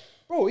closest.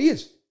 Bro, he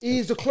is. He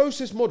is the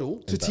closest model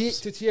to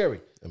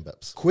Thierry.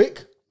 Mbappé.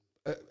 Quick.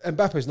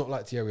 Mbappe's not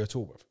like Thierry at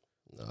all, bro.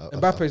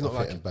 Mbappe's not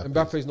like him.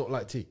 Mbappe's not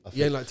like T.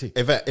 He ain't like T.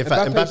 In fact,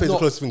 Mbappe's the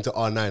closest thing to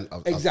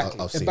R9 Exactly.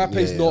 I've seen.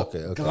 Mbappe's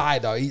not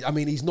glider.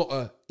 He's not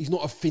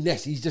a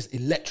finesse. He's just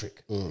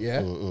electric. Do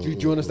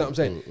you understand what I'm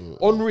saying?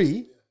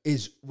 Henry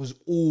was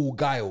all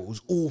guile. It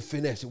was all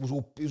finesse. It was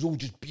all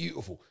just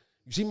beautiful.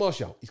 You see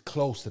Martial, he's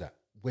close to that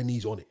when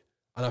he's on it.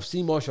 And I've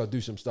seen Martial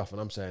do some stuff,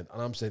 and I'm saying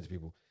to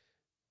people,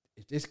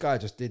 if this guy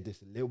just did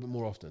this a little bit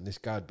more often, this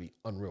guy would be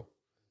unreal.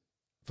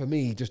 For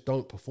me, he just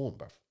don't perform,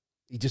 bruv.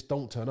 He just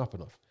don't turn up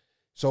enough.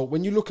 So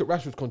when you look at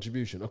Rashford's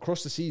contribution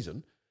across the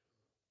season,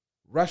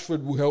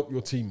 Rashford will help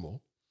your team more.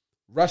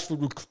 Rashford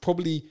will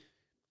probably,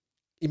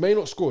 he may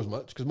not score as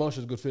much because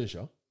Martial's a good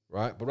finisher,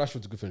 right? But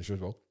Rashford's a good finisher as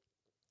well.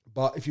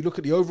 But if you look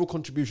at the overall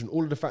contribution,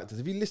 all of the factors,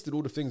 if he listed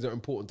all the things that are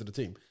important to the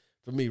team,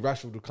 for me,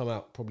 Rashford would come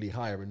out probably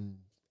higher in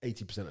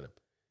 80% of them.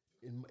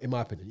 In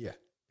my opinion,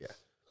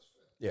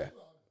 yeah.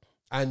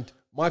 And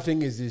my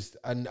thing is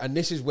and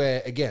this is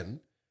where, again,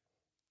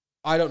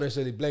 I don't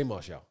necessarily blame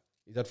Martial.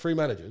 He's had 3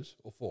 managers,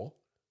 or 4,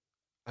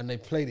 and they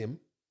played him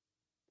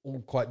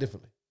all quite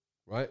differently,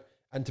 right?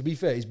 And to be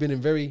fair, he's been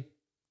in very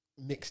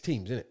mixed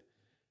teams, innit?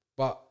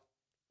 But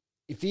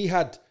if he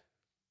had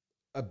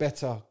a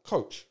better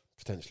coach,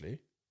 potentially,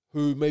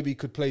 who maybe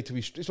could play to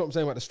his... This is what I'm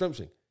saying about the strength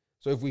thing.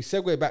 So if we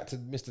segue back to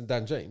Mr.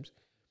 Dan James...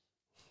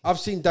 I've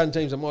seen Dan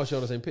James and Martial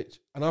on the same pitch,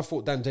 and I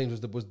thought Dan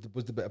James was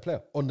the better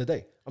player on the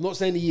day. I'm not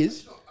saying he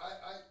is.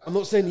 I'm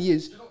not saying he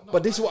is,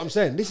 but this is what I'm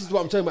saying. This is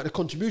what I'm talking about, the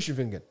contribution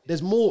thing again.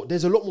 There's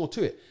a lot more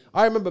to it.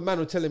 I remember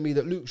Manu telling me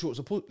that Luke Shaw's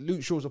a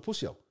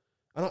pussy. And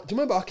do you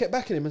remember I kept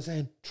backing him and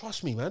saying,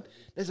 trust me, man,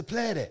 there's a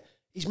player there.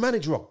 He's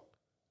managed wrong.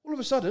 All of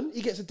a sudden,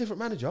 he gets a different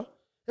manager.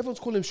 Everyone's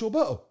calling him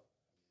Shawberto.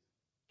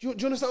 Do you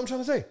understand what I'm trying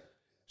to say?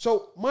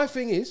 So my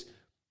thing is,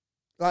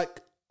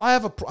 like, I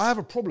have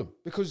a problem,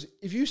 because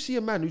if you see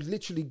a man who's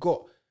literally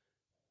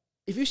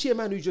who's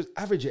just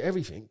average at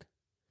everything,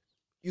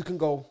 you can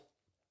go,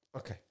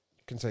 okay,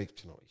 you can say,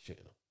 you know, he's shit,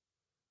 you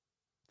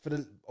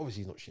know.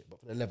 Obviously he's not shit, but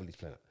for the level he's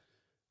playing at.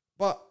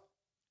 But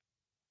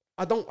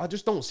I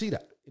just don't see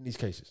that in these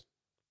cases.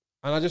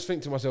 And I just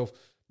think to myself,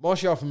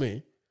 Martial for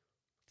me,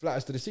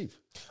 flatters to deceive.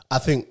 I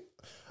think,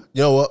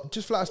 you know what?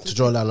 Just flatters to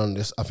draw a line on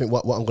this, I think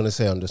what I'm going to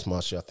say on this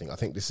Martial, I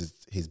think this is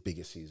his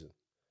biggest season.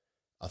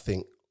 I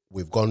think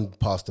we've gone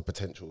past the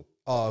potential.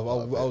 Oh,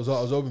 I was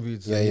hoping for you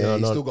to say,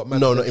 he's still got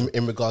no,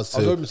 in regards to. I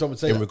was hoping someone would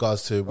say in that.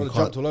 regards to, we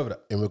jumped all over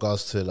that. In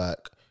regards to,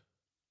 like,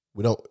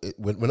 we're not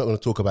going to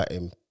talk about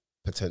him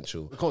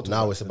potential.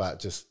 Now it's about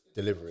just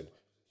delivering.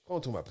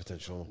 Can't talk about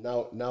potential.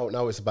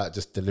 Now it's about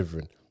just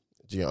delivering.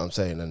 Do Do you know what I'm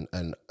saying?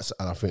 And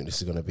I think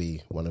this is going to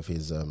be one of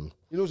his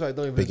He looks like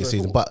don't even biggest play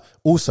season. football. But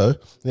also,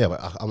 yeah,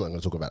 but I'm not going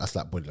to talk about that's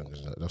like body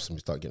language. That's when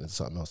we start getting into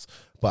something else.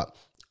 But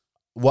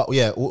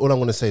all I'm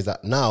going to say is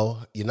that now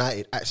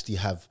United actually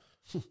have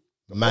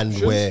man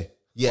options? where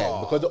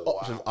because the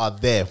options are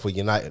there for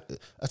United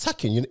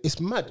attacking. It's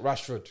mad.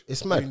 Rashford,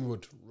 It's mad.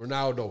 Greenwood,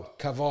 Ronaldo,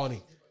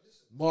 Cavani,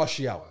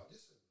 Martial.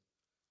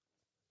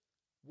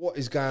 What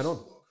is going on?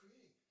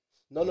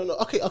 No.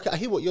 Okay. I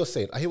hear what you're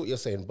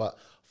saying. But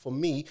for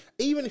me,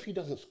 even if he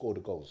doesn't score the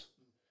goals,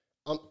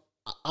 I'm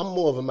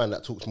more of a man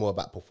that talks more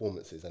about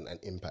performances and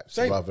impact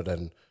rather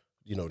than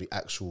the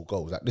actual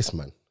goals. Like this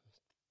man,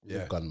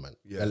 gunman,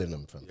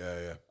 Bellingham, fam.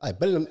 Yeah. Aye,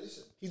 Bellingham,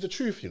 he's the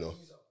truth.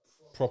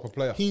 Proper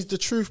player. He's the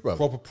truth, bro.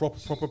 Proper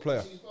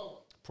player.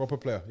 Proper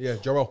player. Yeah,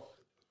 Joel.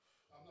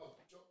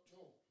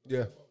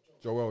 Yeah,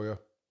 Joel. Yeah.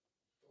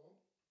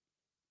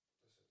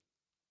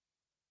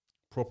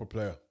 Proper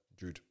player,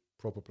 Jude.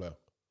 Proper player.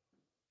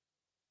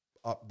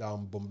 Up,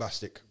 down,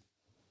 bombastic,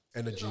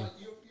 energy.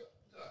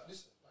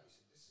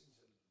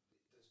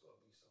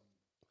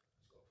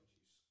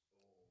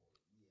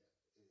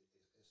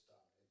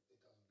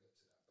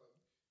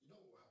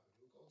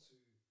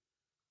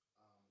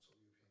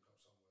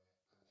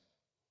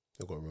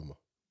 I've got Roma.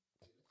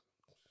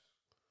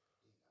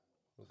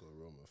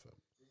 Fam.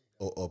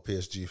 Or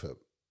PSG, fam.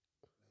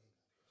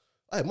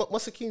 Aye,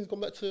 Masakeen's gone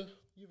back to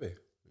Juve.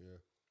 Yeah.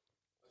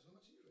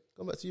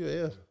 Gone back to Juve,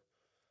 yeah.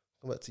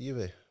 Gone back to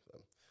Juve.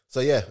 So,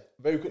 yeah,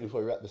 very quickly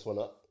before we wrap this one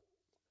up.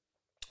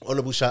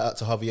 Honourable shout out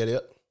to Harvey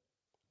Elliott.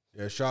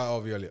 Yeah, shout out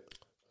Harvey Elliott.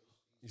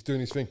 He's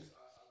doing his thing.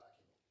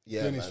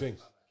 Yeah, Doing his thing.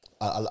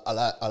 I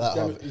like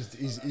Harvey.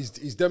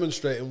 He's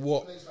demonstrating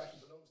what...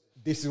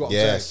 This is what I'm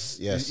saying.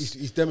 Yes.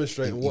 He's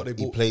demonstrating what they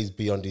He bought. plays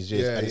beyond his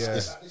years. Yeah, and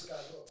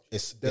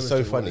it's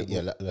so funny.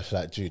 Yeah,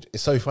 like Jude.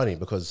 It's so funny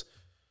because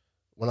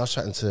when I was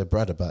chatting to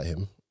Brad about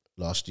him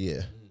last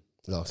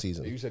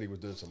season. You said he was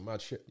doing some mad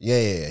shit.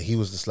 Yeah. He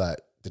was just like,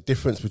 the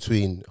difference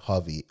between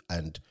Harvey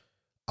and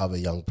other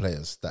young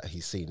players that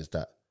he's seen is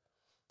that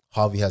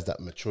Harvey has that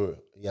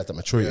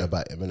maturity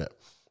about him, innit?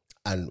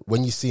 And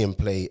when you see him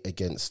play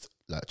against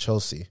like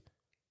Chelsea,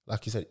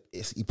 like you said,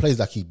 he plays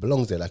like he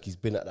belongs there, like he's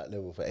been at that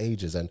level for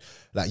ages. And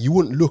like you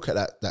wouldn't look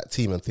at that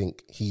team and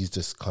think he's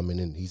just coming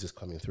in, he's just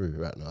coming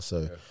through right now.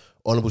 So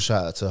honourable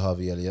shout out to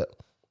Harvey Elliott.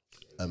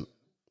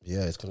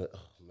 It's gonna,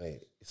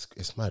 mate,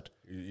 it's mad.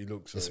 He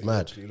looks. It's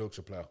mad. He looks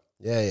a player.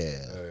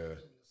 Yeah.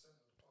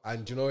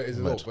 And do you know what it is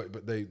as well?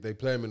 But they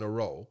play him in a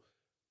role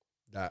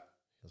that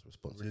Has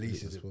responsibility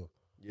releases as him. well.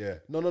 Yeah.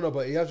 No,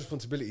 but he has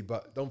responsibility.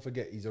 But don't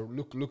forget, he's a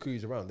look who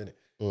he's around, innit?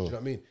 Do you know what I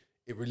mean?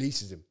 It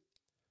releases him.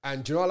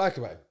 And do you know what I like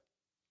about him?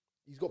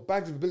 He's got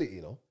bags of ability,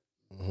 He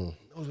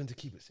knows when to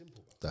keep it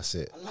simple. Bro. That's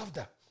it. I love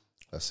that.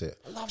 That's it.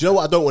 Do you know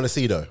what I don't want to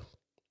see though?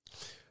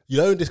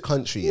 In this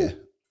country,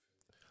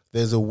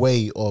 there's a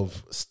way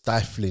of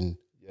stifling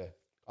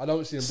I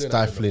don't see him doing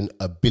that. stifling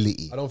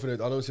ability. I don't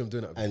see him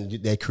doing that. And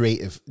they're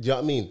creative. Do you know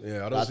what I mean?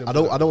 Yeah, I don't see him I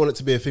doing don't want it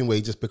to be a thing where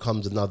he just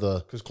becomes another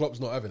because Klopp's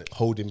not having it.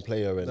 holding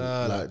player and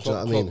No, do you know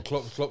Klopp, what I mean?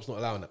 Klopp's not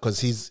allowing that. Because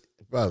he's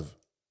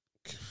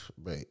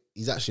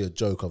actually a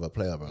joke of a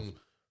player, bruv.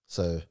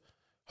 So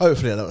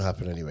hopefully that don't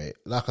happen anyway.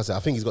 Like I said,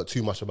 I think he's got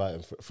too much about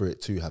him for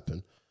it to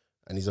happen.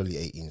 And he's only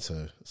 18,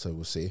 so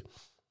we'll see.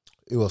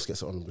 Who else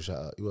gets an honourable shout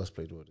out? Who else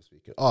played well this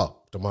weekend?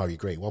 Damari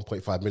Gray,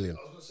 1.5 million.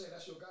 I was going to say,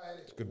 that's your guy,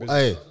 innit? It's good business.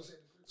 Hey,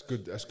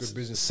 That's good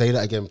business. say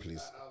that again,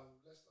 please.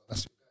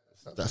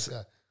 That's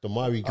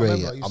Damari Gray.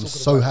 remember you I'm talking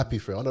so about happy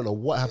for him. I don't know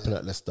what happened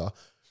at Leicester,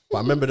 but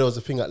I remember there was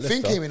a thing at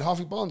Leicester. Finn came in,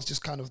 Harvey Barnes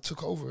just kind of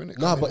took over, innit?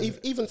 No, but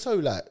even so,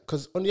 like,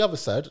 because on the other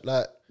side,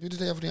 like, Who did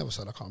they have on the other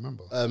side? I can't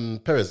remember.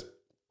 Perez.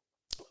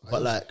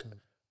 But like,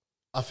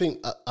 I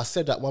think I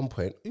said at one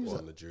point, who was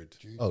that? the Jude.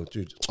 Oh,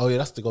 Jude. Oh, yeah,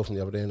 that's the goal from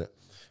the other day, innit?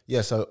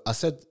 Yeah, so I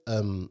said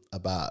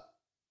about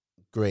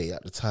Gray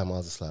at the time. I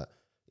was just like,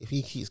 if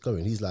he keeps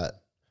going, he's like,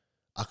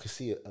 I could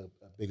see a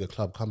bigger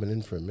club coming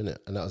in for him, innit?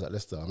 And that was at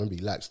Leicester. I remember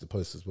he liked the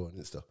post as well on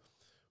Insta.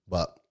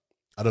 But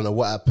I don't know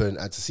what happened.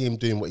 And to see him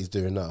doing what he's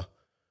doing now,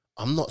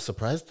 I'm not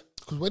surprised.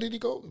 Because where did he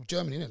go?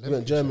 Germany, innit? He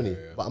went Germany,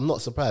 but I'm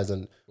not surprised.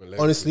 And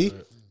honestly,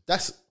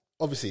 that's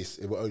obviously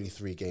it were only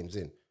 3 games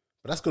in,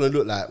 but that's going to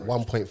look like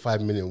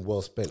 1.5 million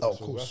well spent. Oh, of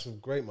course. That's some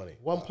great money.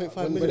 1.5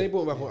 When they million.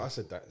 bought him back, I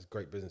said that is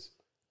great business.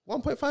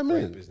 1.5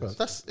 million. business.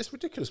 Bro. It's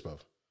ridiculous, bro. Do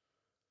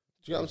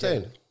you get what I'm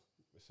saying?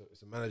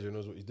 It's a manager who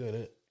knows what he's doing,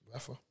 innit?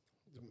 Rafa.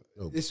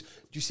 Do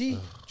you see? Do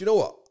you know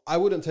what? I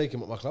wouldn't take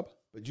him at my club,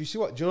 but do you see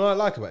what? Do you know what I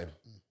like about him?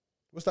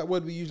 What's that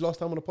word we used last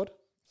time on the pod?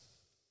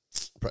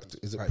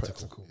 Is it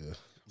Practical. practical? Yeah.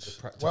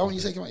 Why won't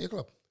you take him out your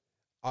club?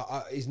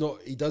 He's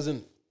not. He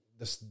doesn't.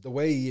 The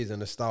way he is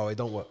and the style, it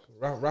don't work.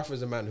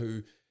 Rafa's a man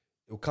who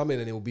he'll come in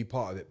and he'll be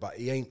part of it, but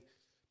he ain't.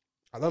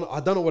 I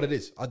don't know what it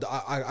is. I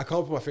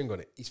can't put my finger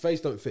on it. His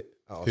face don't fit.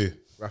 Who?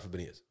 Rafa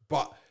Benitez.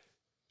 But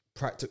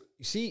practical.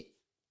 You see,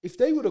 if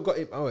they would have got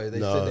him, they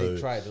said they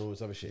tried and all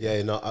this other shit.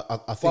 Yeah, no,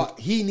 I think. But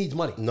he needs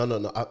money.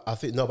 No. I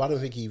think no, but I don't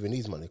think he even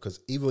needs money because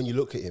even when you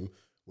look at him,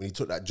 when he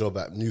took that job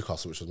at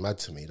Newcastle, which was mad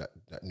to me, that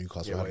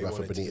Newcastle had he Rafa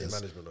wanted to get Benitez.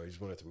 management, or he just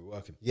wanted to be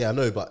working. Yeah, I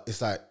know, but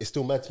it's like it's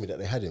still mad to me that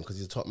they had him because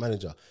he's a top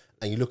manager.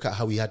 And you look at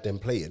how he had them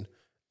playing,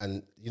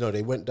 and you know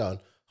they went down.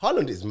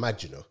 Haaland is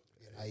mad, you know.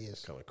 Yeah, he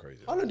is. Kind of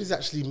crazy. Haaland is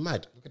actually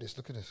mad. Look at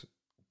this.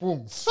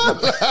 Boom.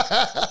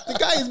 The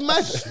guy is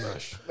mad.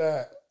 Smash.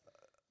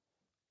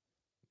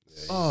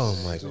 Oh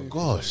my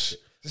gosh.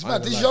 It's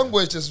mad. These young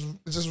boys just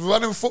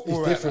running football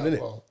It's right different, now, isn't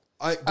bro.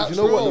 it? That's You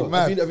know what? real, though?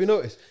 man. Have you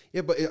noticed?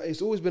 Yeah, but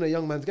it's always been a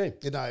young man's game.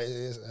 You know, it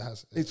is. It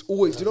has. It's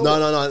always. Do you know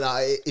No,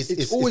 what?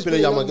 It's always been a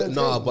young man. man's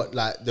Nah, game. but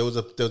like there was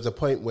a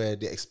point where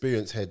the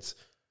experienced heads,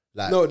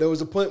 like No, there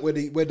was a point where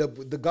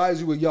the guys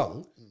who were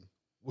young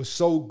were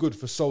so good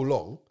for so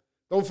long.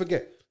 Don't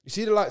forget. You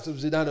see the likes of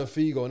Zidane and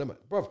Figo and them,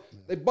 bruv,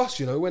 they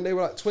bust, you know, when they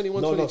were like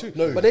 21, No, 22.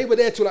 no. But they were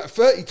there till like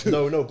 32. They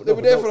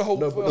were there for the whole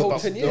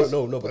 10 years.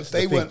 No, but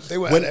they weren't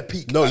at their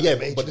peak. No, at yeah,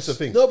 them but this is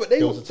the thing. No, but they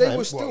There was a time-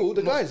 were still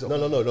the guys, though.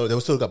 No, they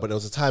were still good, but there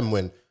was a time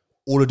when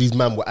all of these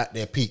men were at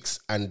their peaks,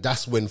 and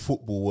that's when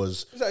football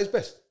was. He was at his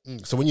best.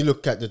 So when you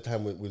look at the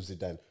time with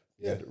Zidane,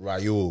 you had Raul,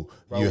 you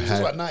It was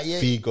had about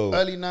 98, Figo,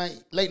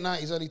 late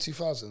 90s, early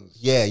 2000s.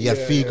 yeah,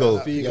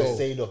 Figo, Figo,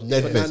 Seedorf,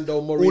 Nedved, Fernando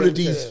all Morientes. of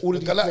these The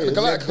players.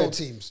 Galactico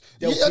teams.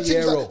 Del Yeah,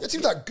 Piero.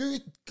 teams like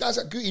Guti, guys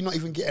like Guti not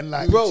even getting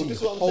like, Bro, this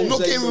is what I'm saying. not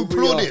Jose getting Maria.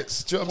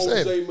 plaudits. Do you know what I'm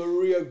saying? Jose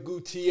Maria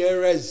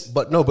Gutierrez.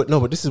 But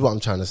no, this is what I'm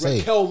trying to say.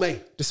 Raquelme.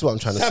 This is what I'm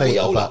trying to say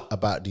Saviola.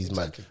 about these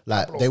men.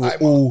 Like Pablo they were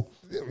Aimar. all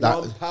Juan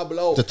like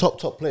Pablo. the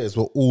top players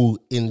were all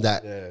in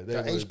that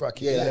That age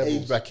bracket. yeah, that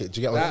levels. age bracket. Do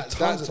you get what I'm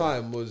That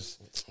time was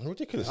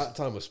ridiculous?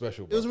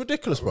 special, It bro. was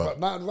ridiculous, bro. Right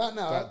now,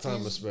 That time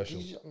these- was special.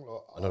 these young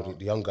lot I know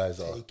the young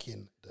guys are.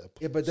 taking the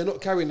Yeah, but they're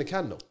not carrying the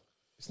can though.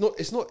 It's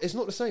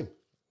not the same.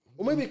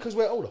 Or maybe because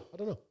we're older. I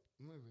don't know.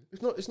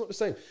 It's not the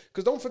same.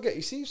 Because don't forget,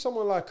 you see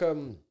someone like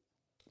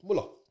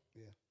Muller.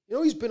 Yeah. You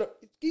know, he's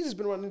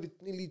been around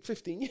nearly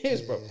 15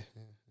 years, bro.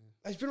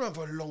 He's been around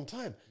for a long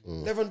time.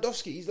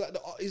 Lewandowski, he's like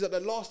the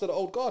last of the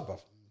old guard, bro.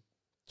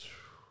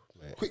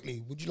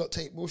 Quickly, would you not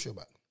take Wilshere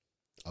back?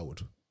 I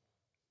would.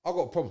 I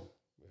got a problem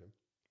with him.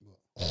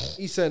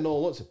 He's saying no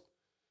one wants him.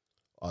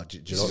 Do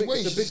you It's know? his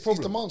wages, It's a big his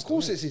problem. demands, Of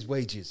course, isn't it's his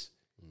wages.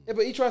 Yeah,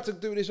 but he tried to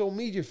do this whole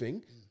media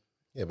thing.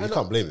 Yeah, but you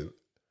can't blame him.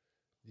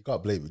 You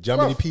can't blame him. Do you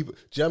know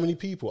how many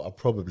people are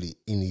probably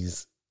in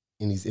his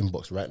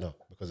inbox right now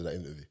because of that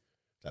interview?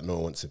 That no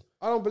one wants him.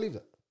 I don't believe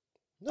that.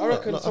 No, I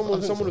reckon no,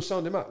 someone think so. will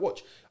sound him out.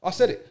 Watch, I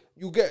said it.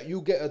 You get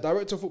a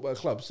director of football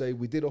club say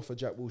we did offer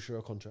Jack Wilshere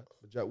a contract,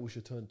 but Jack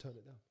Wilshere turned it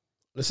down.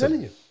 Listen,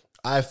 telling you.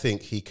 I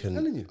think he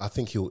telling you. can. I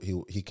think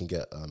he can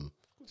get.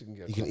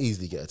 He can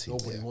easily get a team.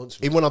 Nobody wants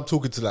him. Even when I'm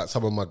talking to like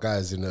some of my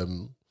guys in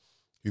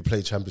who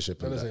play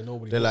championship, and Gonna say that,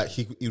 nobody they're like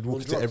wants he'd walk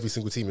On into drugs. every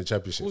single team in Of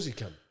championship. course he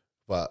can.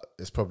 But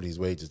it's probably his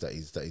wages that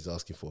he's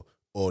asking for,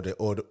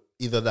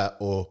 either that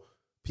or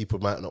people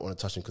might not want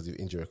to touch him because of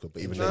injury record.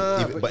 But even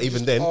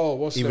what's then you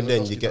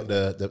Lewandowski get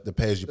done? the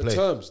players you play.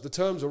 The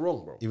terms are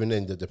wrong, bro. Even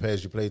then, the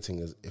players you play thing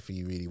is if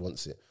he really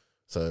wants it.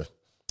 So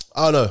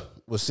I don't know.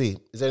 We'll see.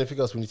 Is there anything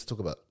else we need to talk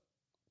about?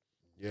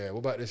 Yeah. What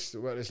about this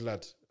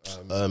lad?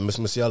 Miss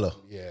Musiala.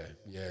 Yeah.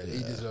 He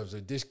deserves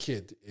it. This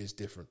kid is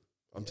different.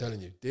 I'm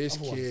telling you, this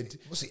kid.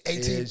 What's he,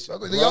 18? is-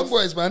 The young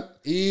boys, man.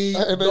 He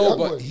The no, young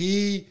but boys.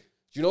 he.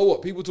 Do you know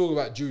what people talk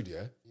about Jude?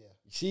 Yeah. You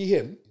see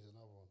him.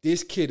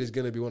 This kid is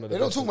going to be one of the. They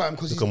don't best talk about him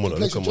because he Look at Muller,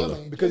 plays look for at Muller.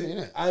 Germany.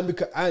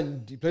 because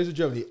and he plays for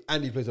Germany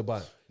and he plays for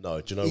Bayern. No,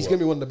 do you know He's what? going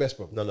to be one of the best,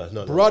 bro.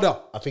 No. Brother.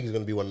 I think he's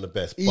going to be one of the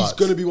best. He's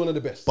going to be one of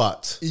the best.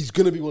 But He's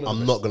going to be one of the I'm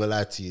best. not going to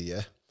lie to you.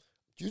 Yeah.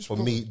 Jude's For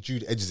me,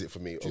 Jude edges it for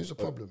me. Jude's a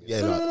problem. Yeah.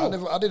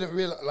 No. I didn't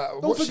realize.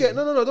 Like, Don't forget,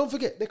 no, don't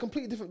forget. They're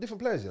completely different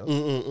players, you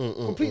know?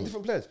 Completely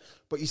different players.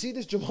 But you see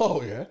this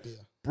Jamal, yeah?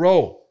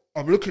 Bro,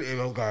 I'm looking at him,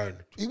 I'm going,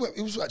 He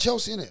was at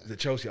Chelsea, innit? the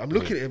Chelsea. I'm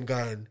looking at him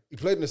going, he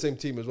played in the same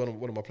team as one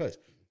of my players.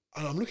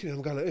 And I'm looking at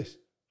him going like this.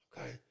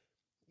 Going,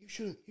 you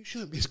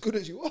shouldn't be as good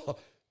as you are.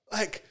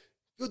 Like,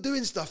 you're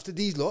doing stuff to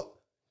these lot,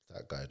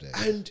 That guy there.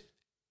 and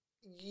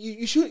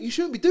you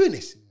shouldn't be doing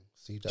this.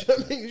 See Do that? you know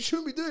what I mean? You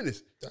shouldn't be doing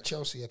this. That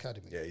Chelsea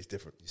academy. Yeah, he's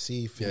different. You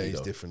see, Yeah, he's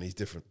Fido, different. He's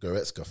different.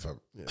 Goretzka, fam.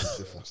 Yeah, he's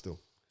different still.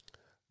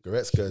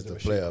 Goretzka is the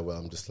player where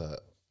I'm just like,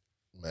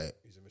 mate,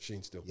 He's a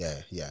machine still.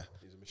 yeah.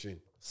 He's a machine.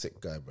 Sick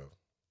guy, bro.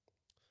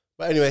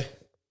 But anyway,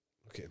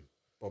 Look at him.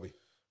 Bobby.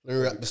 let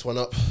me wrap this one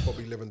up.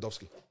 Bobby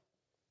Lewandowski.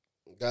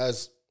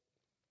 Guys,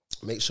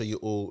 make sure you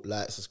all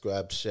like,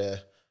 subscribe, share,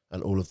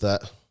 and all of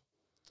that.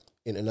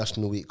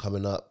 International week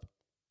coming up.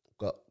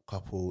 Got a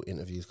couple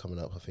interviews coming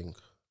up, I think.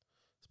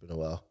 It's been a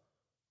while.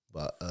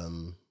 But,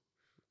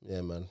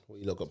 yeah, man. What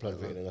you lot got planned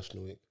for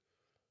international week?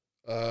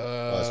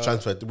 It's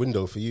transfer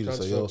window for you, so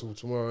Transfer till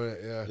tomorrow,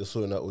 yeah. you're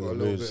sorting out all Got your a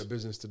little bit moves. of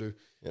business to do.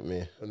 Get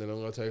me? And then I'm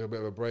going to take a bit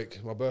of a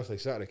break. My birthday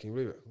Saturday, can you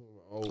believe it?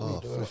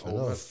 flipping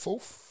man. hell.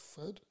 Fourth,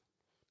 third.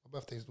 My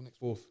birthday's the next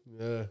Fourth,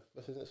 yeah.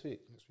 That's next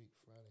week. week,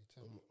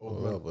 Friday. 10. Oh, Oh,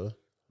 man. wow, bro.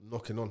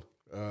 Knocking on.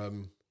 But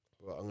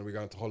I'm going to be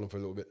going to Holland for a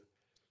little bit.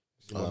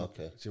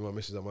 Okay. See my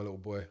missus and my little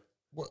boy.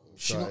 What?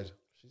 She not, Excited.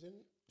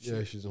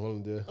 Yeah, she's in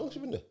Holland, yeah. How long has she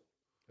been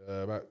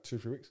there? About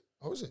 2-3 weeks.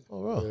 oh, is it? Oh,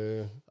 wow.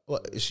 Yeah.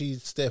 What, is she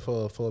there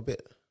for a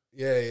bit?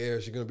 Yeah,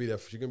 she's gonna be there.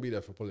 She's gonna be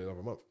there for probably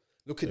another month.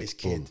 Look at this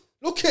kid.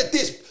 Look at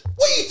this.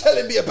 What are you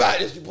telling me about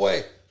this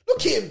boy?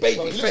 Look at him,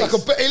 baby face. He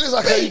looks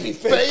like baby a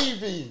face.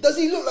 baby. Does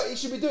he look like he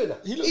should be doing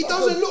that? He looks like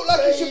doesn't a look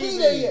like he should be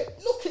there baby.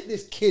 yet. Look at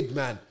this kid,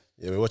 man.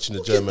 Yeah, we're watching the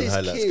Look at German this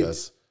highlights, kid.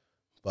 guys.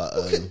 But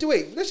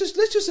Wait, let's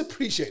just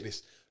appreciate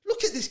this.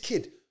 Look at this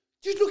kid.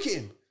 Just look at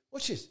him.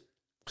 Watch this.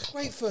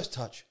 Great first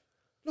touch.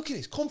 Look at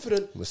this.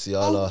 Confident.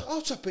 Musiala.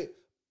 I'll chop it.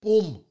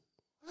 Boom.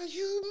 Are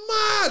you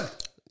mad?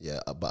 yeah,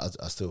 but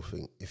I still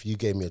think if you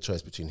gave me a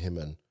choice between him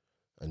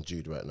and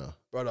Jude right now,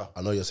 Brother,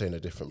 I know you're saying they're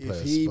different if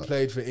players. he but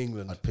played for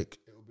England, I'd pick.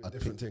 a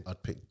different thing.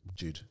 I'd pick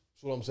Jude.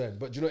 That's what I'm saying.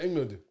 But do you know what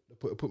England do? They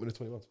put him in the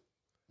 21s.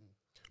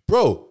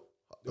 Bro.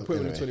 They put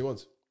him in the Anyway.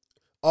 21s.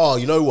 Oh,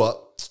 you know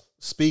what?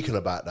 Speaking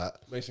about that,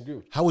 Mason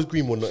Greenwood. how was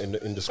Greenwood not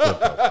in the squad,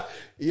 bro?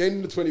 He ain't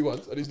in the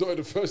 21s and he's not in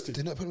the first team.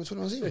 Did not put him in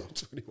 21 either.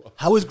 21.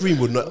 How is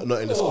Greenwood not in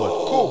the squad?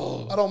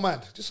 Cool. I don't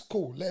mind. Just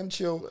cool. Let him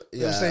chill.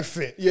 Let him stay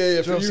fit. Yeah, Do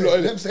you for know what you I'm lot, saying?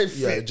 innit? Let him stay fit.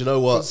 Yeah, do you know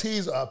what? Because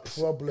he's a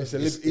problem. He's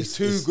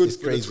too it's- good it's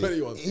for crazy. the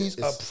 21s. He's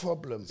a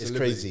problem. It's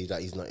crazy that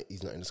he's not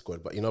in the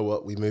squad. But you know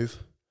what? We move.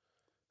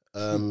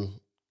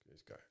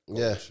 This guy.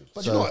 Yeah.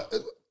 But so- you know what?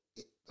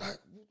 Like,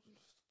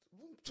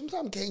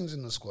 sometimes Kane's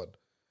in the squad.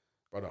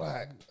 Brother.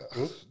 Like,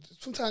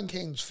 sometimes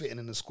Kane's fitting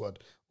in the squad.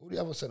 All the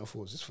other centre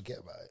forwards, just forget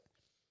about it.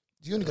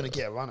 You're only going to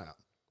get a run out.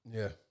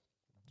 Yeah.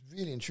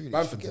 Really and truly.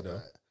 Bamford's Forget in there.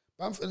 about it.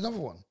 Bamford, another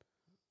one.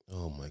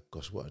 Oh my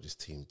gosh, what are this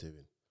team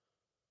doing?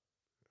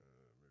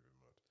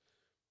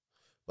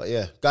 But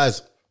yeah,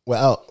 guys, we're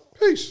out.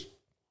 Peace.